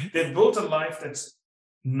 Mm-hmm. They've built a life that's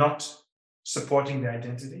not supporting their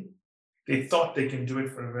identity. They thought they can do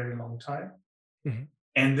it for a very long time. Mm-hmm.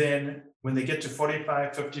 And then when they get to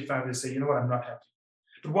 45, 55, they say, you know what, I'm not happy.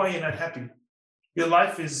 But why are you not happy? Your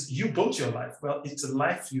life is, you built your life. Well, it's a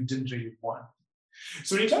life you didn't really want.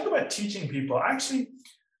 So when you talk about teaching people, I actually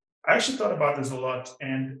thought about this a lot.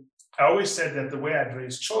 And I always said that the way I'd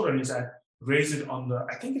raise children is I'd raise it on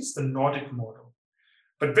I think it's the Nordic model.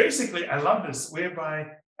 But basically, I love this, whereby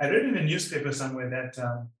I read in a newspaper somewhere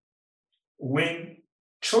that when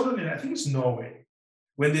children, I think it's Norway,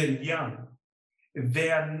 when they're young,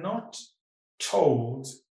 they are not told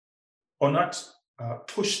or not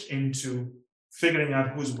pushed into figuring out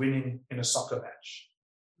who's winning in a soccer match.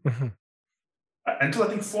 Mm-hmm. Until I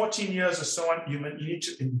think 14 years or so on, you need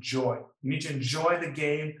to enjoy. You need to enjoy the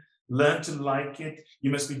game, learn to like it. You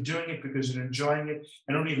must be doing it because you're enjoying it,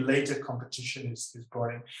 and only later competition is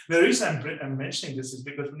brought in. The reason I'm mentioning this is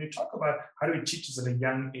because when you talk about how do we teach this at a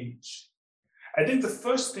young age, I think the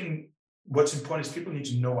first thing, what's important is people need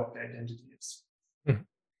to know what their identity is. Mm-hmm.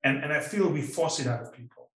 And I feel we force it out of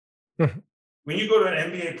people. Mm-hmm. When you go to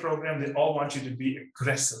an MBA program, they all want you to be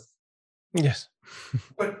aggressive. Yes.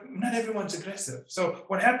 But not everyone's aggressive. So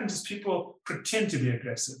what happens is people pretend to be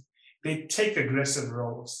aggressive. They take aggressive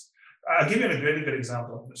roles. I'll give you a really good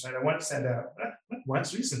example of this. Right? I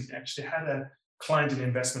once recently actually had a client in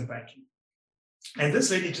investment banking. And this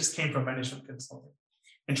lady just came from management consulting.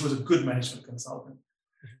 And she was a good management consultant.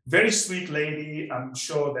 Very sweet lady. I'm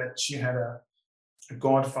sure that she had a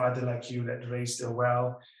godfather like you that raised her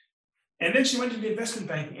well. And then she went into investment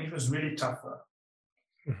banking, and it was really tough for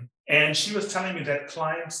her. Mm-hmm. And she was telling me that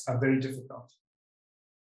clients are very difficult.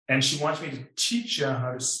 And she wants me to teach her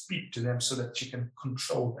how to speak to them so that she can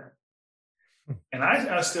control them. Mm-hmm. And I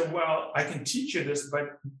asked her, well, I can teach you this,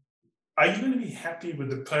 but are you going to be happy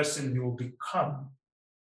with the person you will become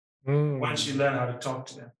once you learn how to talk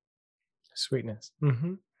to them? Sweetness.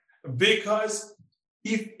 Mm-hmm. Because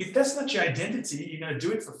if that's not your identity, you're going to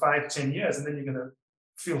do it for 5-10 years, and then you're going to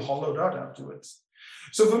feel hollowed out afterwards.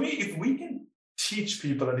 So for me, if we can teach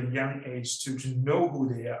people at a young age to know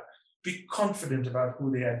who they are, be confident about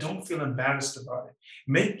who they are, don't feel embarrassed about it,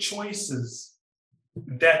 make choices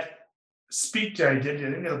that speak to identity,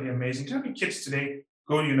 I think that'll be amazing. Do you know how many kids today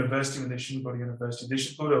go to university when they shouldn't go to university? They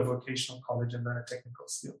should go to a vocational college and learn a technical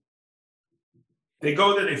skill. They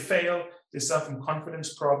go there, they fail, they suffer from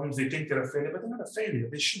confidence problems, they think they're a failure, but they're not a failure.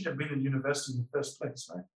 They shouldn't have been in university in the first place,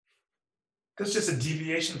 right? That's just a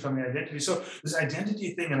deviation from your identity. So this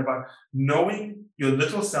identity thing and about knowing your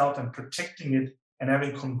little self and protecting it and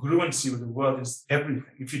having congruency with the world is everything.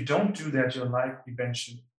 If you don't do that, your life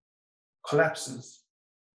eventually collapses,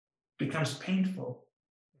 becomes painful.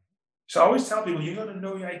 So I always tell people, you got to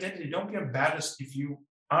know your identity. Don't be embarrassed if you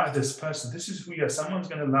are this person. This is who you are. Someone's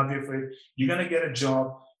going to love you for it. You're going to get a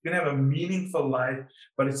job. You're going to have a meaningful life,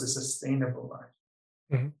 but it's a sustainable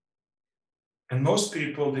life. Mm-hmm. And most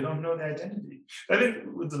people, they don't know their identity. I think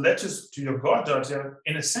with the letters to your goddaughter,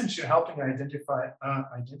 in a sense, you're helping her identify her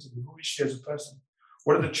identity. Who is she as a person?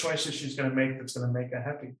 What are the choices she's going to make that's going to make her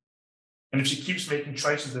happy? And if she keeps making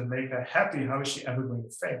choices that make her happy, how is she ever going to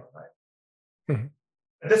fail, right? Mm-hmm.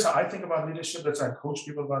 And that's how I think about leadership. That's how I coach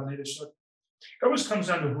people about leadership. It always comes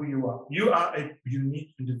down to who you are. You are a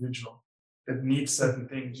unique individual that needs certain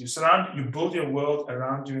things. You build your world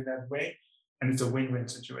around you in that way, and it's a win-win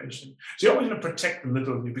situation. So you're always going to protect the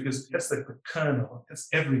little you because that's like the kernel. That's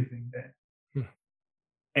everything there.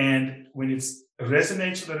 And when it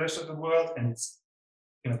resonates with the rest of the world and it's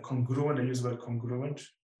congruent, I use the word congruent,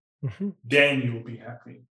 then you'll be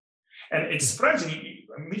happy. And it's surprising.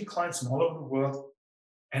 I meet clients from all over the world,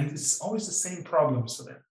 and it's always the same problems for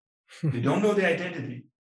them. They don't know their identity.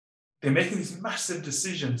 They're making these massive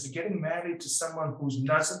decisions. They're getting married to someone who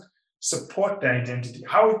doesn't support their identity.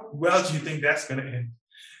 How well do you think that's going to end?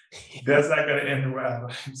 That's not going to end well.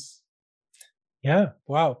 Yeah.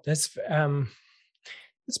 Wow. That's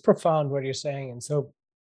profound what you're saying. And so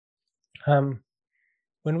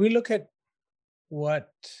when we look at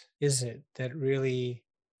what is it that really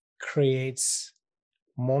creates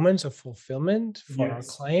moments of fulfillment for our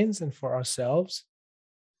clients and for ourselves,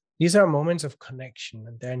 these are moments of connection,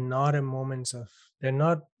 and they're not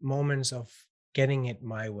moments of getting it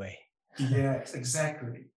my way. Yes,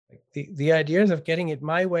 exactly. Like the ideas of getting it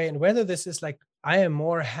my way, and whether this is like, I am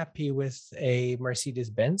more happy with a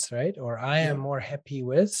Mercedes-Benz, right? Or I am more happy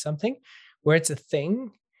with something where it's a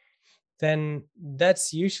thing, then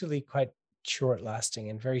that's usually quite short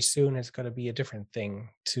lasting. And very soon it's got to be a different thing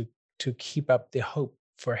to keep up the hope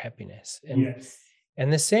for happiness.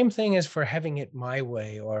 And the same thing is for having it my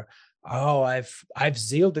way, or I've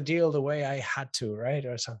sealed the deal the way I had to, right?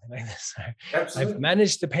 Or something like this. Absolutely. I've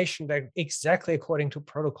managed the patient exactly according to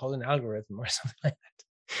protocol and algorithm or something like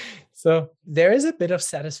that. So there is a bit of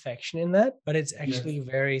satisfaction in that, but it's actually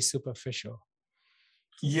very superficial.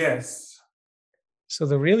 Yes. So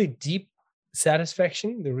the really deep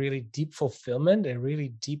satisfaction, the really deep fulfillment, a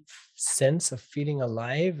really deep sense of feeling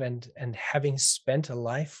alive and having spent a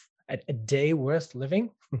life, a day worth living,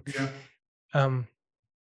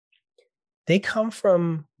 they come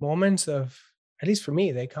from moments of, at least for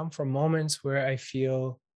me, they come from moments where I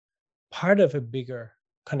feel part of a bigger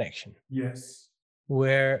connection. Yes.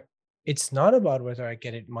 Where it's not about whether I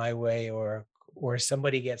get it my way or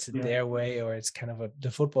somebody gets it their way, or it's kind of the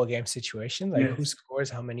football game situation, like who scores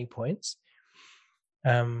how many points.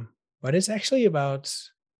 But it's actually about,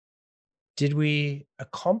 did we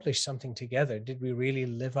accomplish something together? Did we really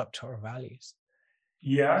live up to our values?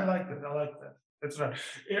 Yeah, I like that. That's right.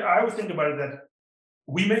 I would think about it that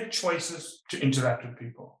we make choices to interact with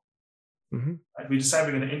people. Mm-hmm. Right? We decide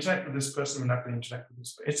we're going to interact with this person, we're not going to interact with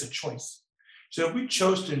this person. It's a choice. So if we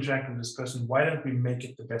chose to interact with this person, why don't we make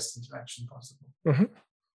it the best interaction possible? Mm-hmm.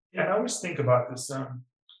 Yeah, I always think about this.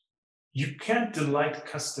 You can't delight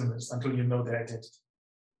customers until you know their identity.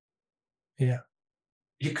 Yeah.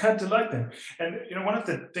 You can't delight them. And one of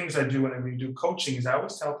the things I do when we do coaching is I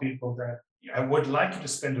always tell people that I would like you to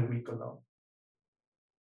spend a week alone.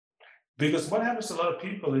 Because what happens to a lot of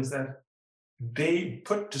people is that they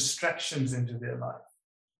put distractions into their life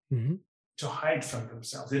Mm-hmm. to hide from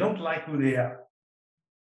themselves. They don't like who they are.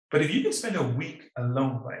 But if you can spend a week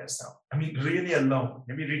alone by yourself, I mean, really alone,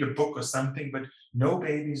 maybe read a book or something, but no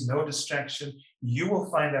babies, no distraction, you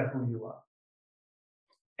will find out who you are.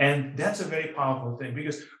 And that's a very powerful thing,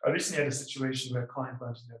 because I recently had a situation where a client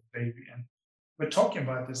wanted to have a baby, and we're talking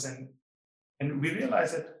about this, and we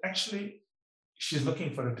realized that actually she's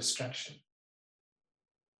looking for a distraction.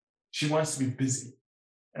 She wants to be busy.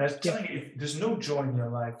 And I was telling you, if there's no joy in your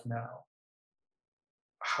life now,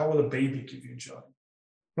 how will a baby give you joy?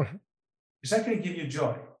 Mm-hmm. It's not going to give you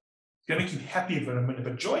joy. It's going to make you happy for a minute,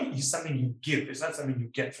 but joy is something you give. It's not something you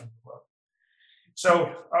get from the world.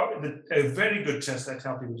 So a very good test I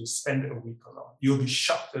tell people to spend a week alone. You'll be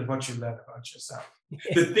shocked at what you learn about yourself.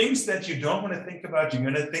 The things that you don't want to think about, you're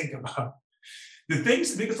going to think about. The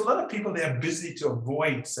things, because a lot of people, they are busy to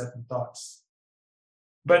avoid certain thoughts.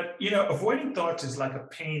 But, avoiding thoughts is like a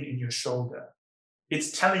pain in your shoulder.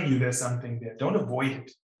 It's telling you there's something there. Don't avoid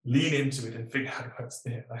it. Lean into it and figure out what's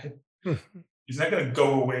there, right? It's not going to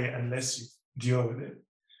go away unless you deal with it.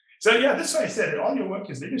 So yeah, that's why I said it. All your work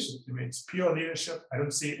is leadership. I mean, it's pure leadership. I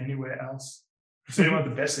don't see it anywhere else. It's one of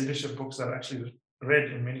the best leadership books I've actually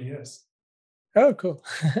read in many years. Oh, cool.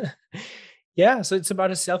 Yeah, so it's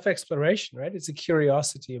about a self-exploration, right? It's a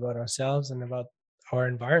curiosity about ourselves and about our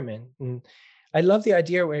environment. And I love the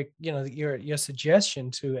idea where, your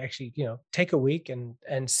suggestion to actually, take a week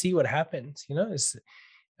and see what happens, is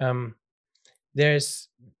there's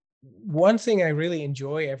one thing I really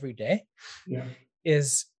enjoy every day. Yeah.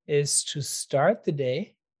 is to start the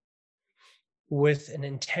day with an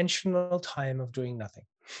intentional time of doing nothing.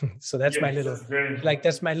 So that's my little,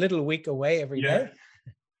 that's my little week away every day.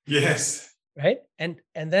 Yes. Right. And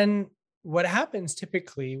then what happens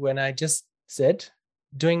typically when I just sit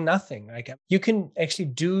doing nothing, like you can actually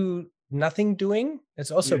do nothing doing.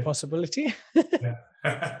 That's also a possibility.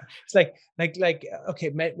 It's like,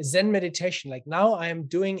 okay, Zen meditation, like now I'm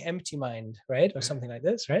doing empty mind, right? Or something like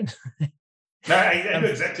this, right? No, I know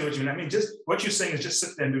exactly what you mean. I mean, just what you're saying is just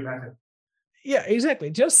sit there and do nothing. Yeah,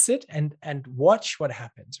 exactly. Just sit and watch what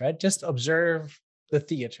happens, right? Just observe the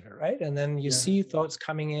theater, right? And then you see thoughts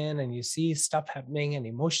coming in, and you see stuff happening, and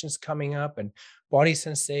emotions coming up, and body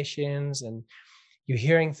sensations, and you're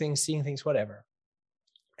hearing things, seeing things, whatever.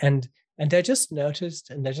 And they're just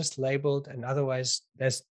noticed, and they're just labeled, and otherwise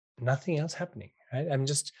there's nothing else happening, right? I'm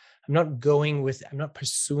not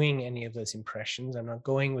pursuing any of those impressions. I'm not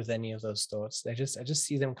going with any of those thoughts. I just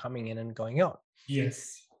see them coming in and going out.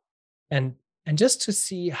 Yes. And just to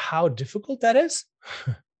see how difficult that is.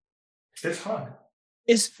 It's hard.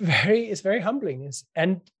 It's very humbling.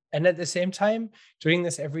 And at the same time, doing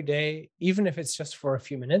this every day, even if it's just for a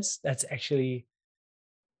few minutes, that's actually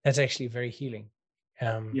very healing.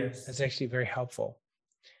 Yes. That's actually very helpful.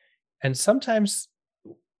 And sometimes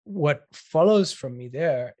what follows from me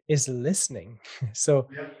there is listening. So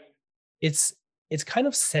it's kind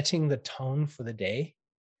of setting the tone for the day.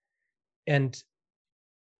 And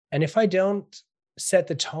if I don't set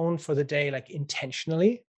the tone for the day, like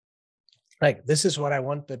intentionally, like this is what I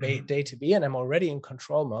want the day to be, and I'm already in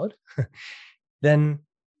control mode, then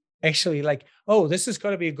actually like, oh, this is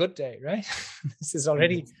going to be a good day, right? This is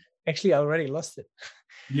already, actually I already lost it.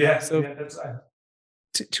 Yeah, so that's right.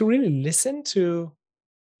 To really listen to,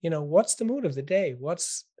 what's the mood of the day? What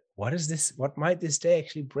might this day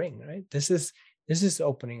actually bring, right? This is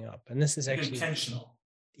opening up, and this is actually intentional.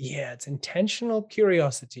 Yeah, it's intentional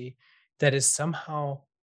curiosity that is somehow,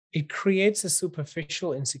 it creates a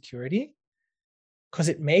superficial insecurity, because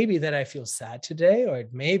it may be that I feel sad today, or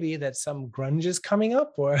it may be that some grunge is coming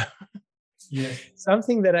up, or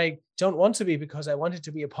something that I don't want to be because I want it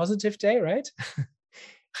to be a positive day, right?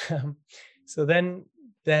 So then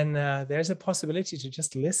there's a possibility to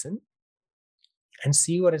just listen and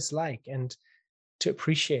see what it's like, and to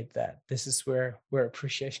appreciate that. This is where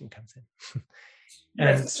appreciation comes in.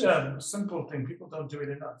 It's a simple thing. People don't do it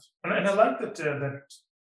enough. And I like that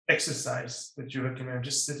exercise that you recommend,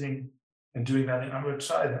 just sitting and doing that. And I'm going to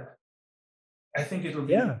try that. I think it'll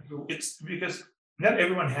be, it's because not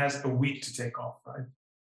everyone has a week to take off, right?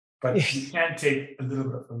 But you can take a little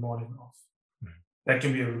bit of the morning off. That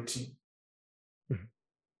can be a routine.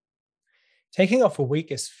 Taking off a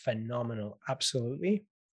week is phenomenal. Absolutely.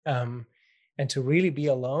 And and to really be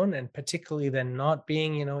alone, and particularly then not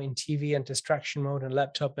being, in TV and distraction mode and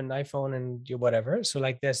laptop and iPhone and whatever. So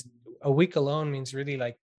like there's a week alone means really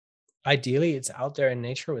like ideally it's out there in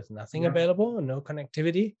nature with nothing available and no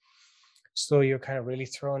connectivity. So you're kind of really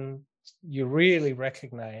you really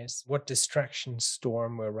recognize what distraction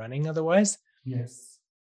storm we're running otherwise. Yes.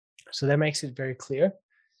 So that makes it very clear.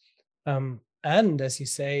 And as you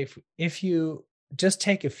say, if you just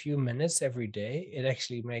take a few minutes every day, it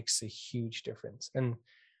actually makes a huge difference.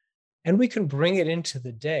 And we can bring it into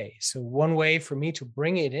the day. So one way for me to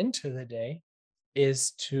bring it into the day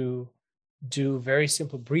is to do very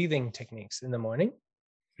simple breathing techniques in the morning.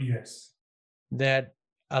 Yes. That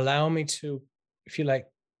allow me to, if you like,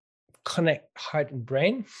 connect heart and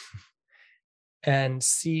brain and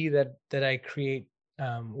see that I create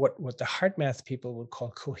what the heart math people would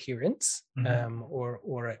call coherence,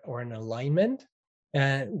 or an alignment,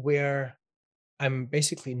 where I'm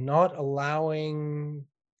basically not allowing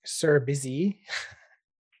Sir Busy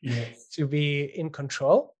to be in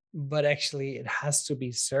control, but actually it has to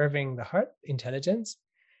be serving the heart intelligence.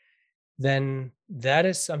 Then that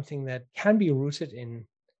is something that can be rooted in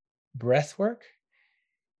breath work.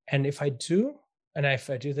 And if I do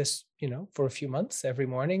this, for a few months every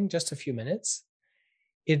morning, just a few minutes,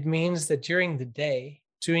 it means that during the day,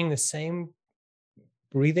 doing the same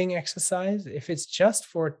breathing exercise, if it's just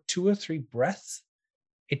for 2 or 3 breaths,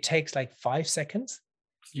 it takes like 5 seconds.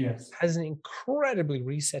 Yes. Has an incredibly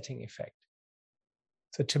resetting effect.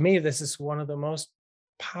 So to me, this is one of the most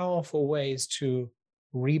powerful ways to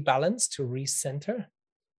rebalance, to recenter,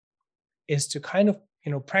 is to kind of,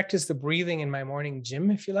 practice the breathing in my morning gym,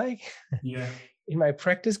 if you like, in my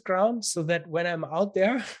practice ground, so that when I'm out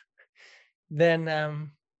there,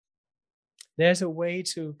 then there's a way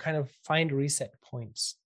to kind of find reset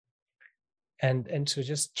points and to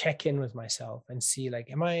just check in with myself and see, like,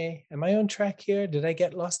 am I on track here? Did I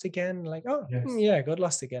get lost again? Like, yeah, I got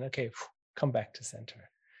lost again. Okay, come back to center.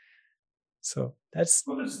 So that's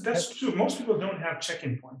true. Most people don't have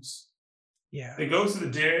check-in points. Yeah. They go through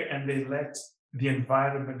the day and they let the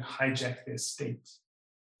environment hijack their state.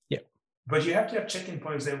 Yeah. But you have to have check-in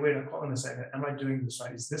points that wait, hold on a second. Am I doing this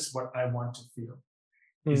right? Is this what I want to feel?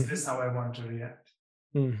 Is this how I want to react?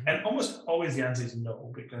 And almost always the answer is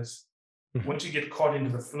no, because once you get caught into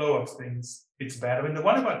the flow of things, it's bad. I mean, the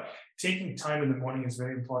one about taking time in the morning is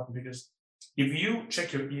very important, because if you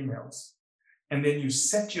check your emails and then you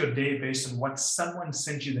set your day based on what someone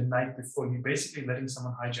sent you the night before, you're basically letting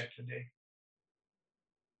someone hijack your day.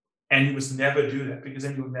 And you must never do that, because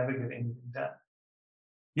then you'll never get anything done.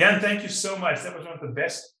 Jan, thank you so much. That was one of the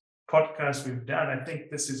best podcasts we've done. I think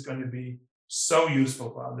this is going to be so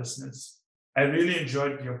useful for our listeners. I really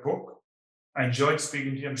enjoyed your book. I enjoyed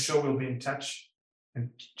speaking to you. I'm sure we'll be in touch and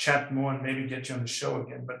chat more and maybe get you on the show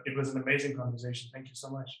again. But it was an amazing conversation. Thank you so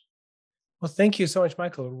much. Well, thank you so much,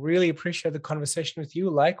 Michael. Really appreciate the conversation with you.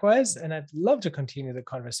 Likewise. And I'd love to continue the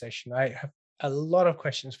conversation. I have a lot of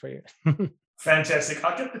questions for you. Fantastic.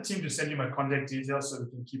 I'll get the team to send you my contact details so we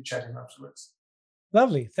can keep chatting afterwards.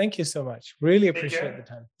 Lovely. Thank you so much. Really appreciate the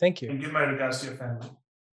time. Thank you. And give my regards to your family.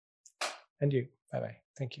 And you. Bye-bye.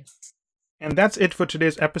 Thank you. And that's it for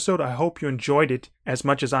today's episode. I hope you enjoyed it as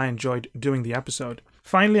much as I enjoyed doing the episode.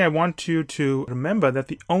 Finally, I want you to remember that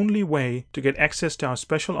the only way to get access to our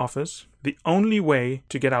special offers, the only way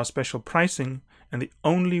to get our special pricing, and the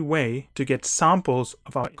only way to get samples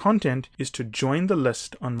of our content is to join the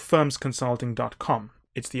list on firmsconsulting.com.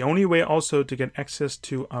 It's the only way also to get access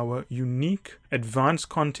to our unique advanced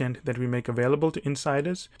content that we make available to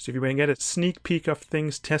insiders. So if you want to get a sneak peek of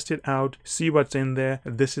things, test it out, see what's in there,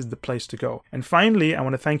 this is the place to go. And finally, I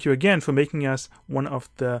want to thank you again for making us one of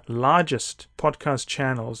the largest podcast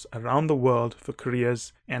channels around the world for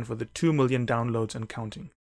careers and for the 2 million downloads and counting.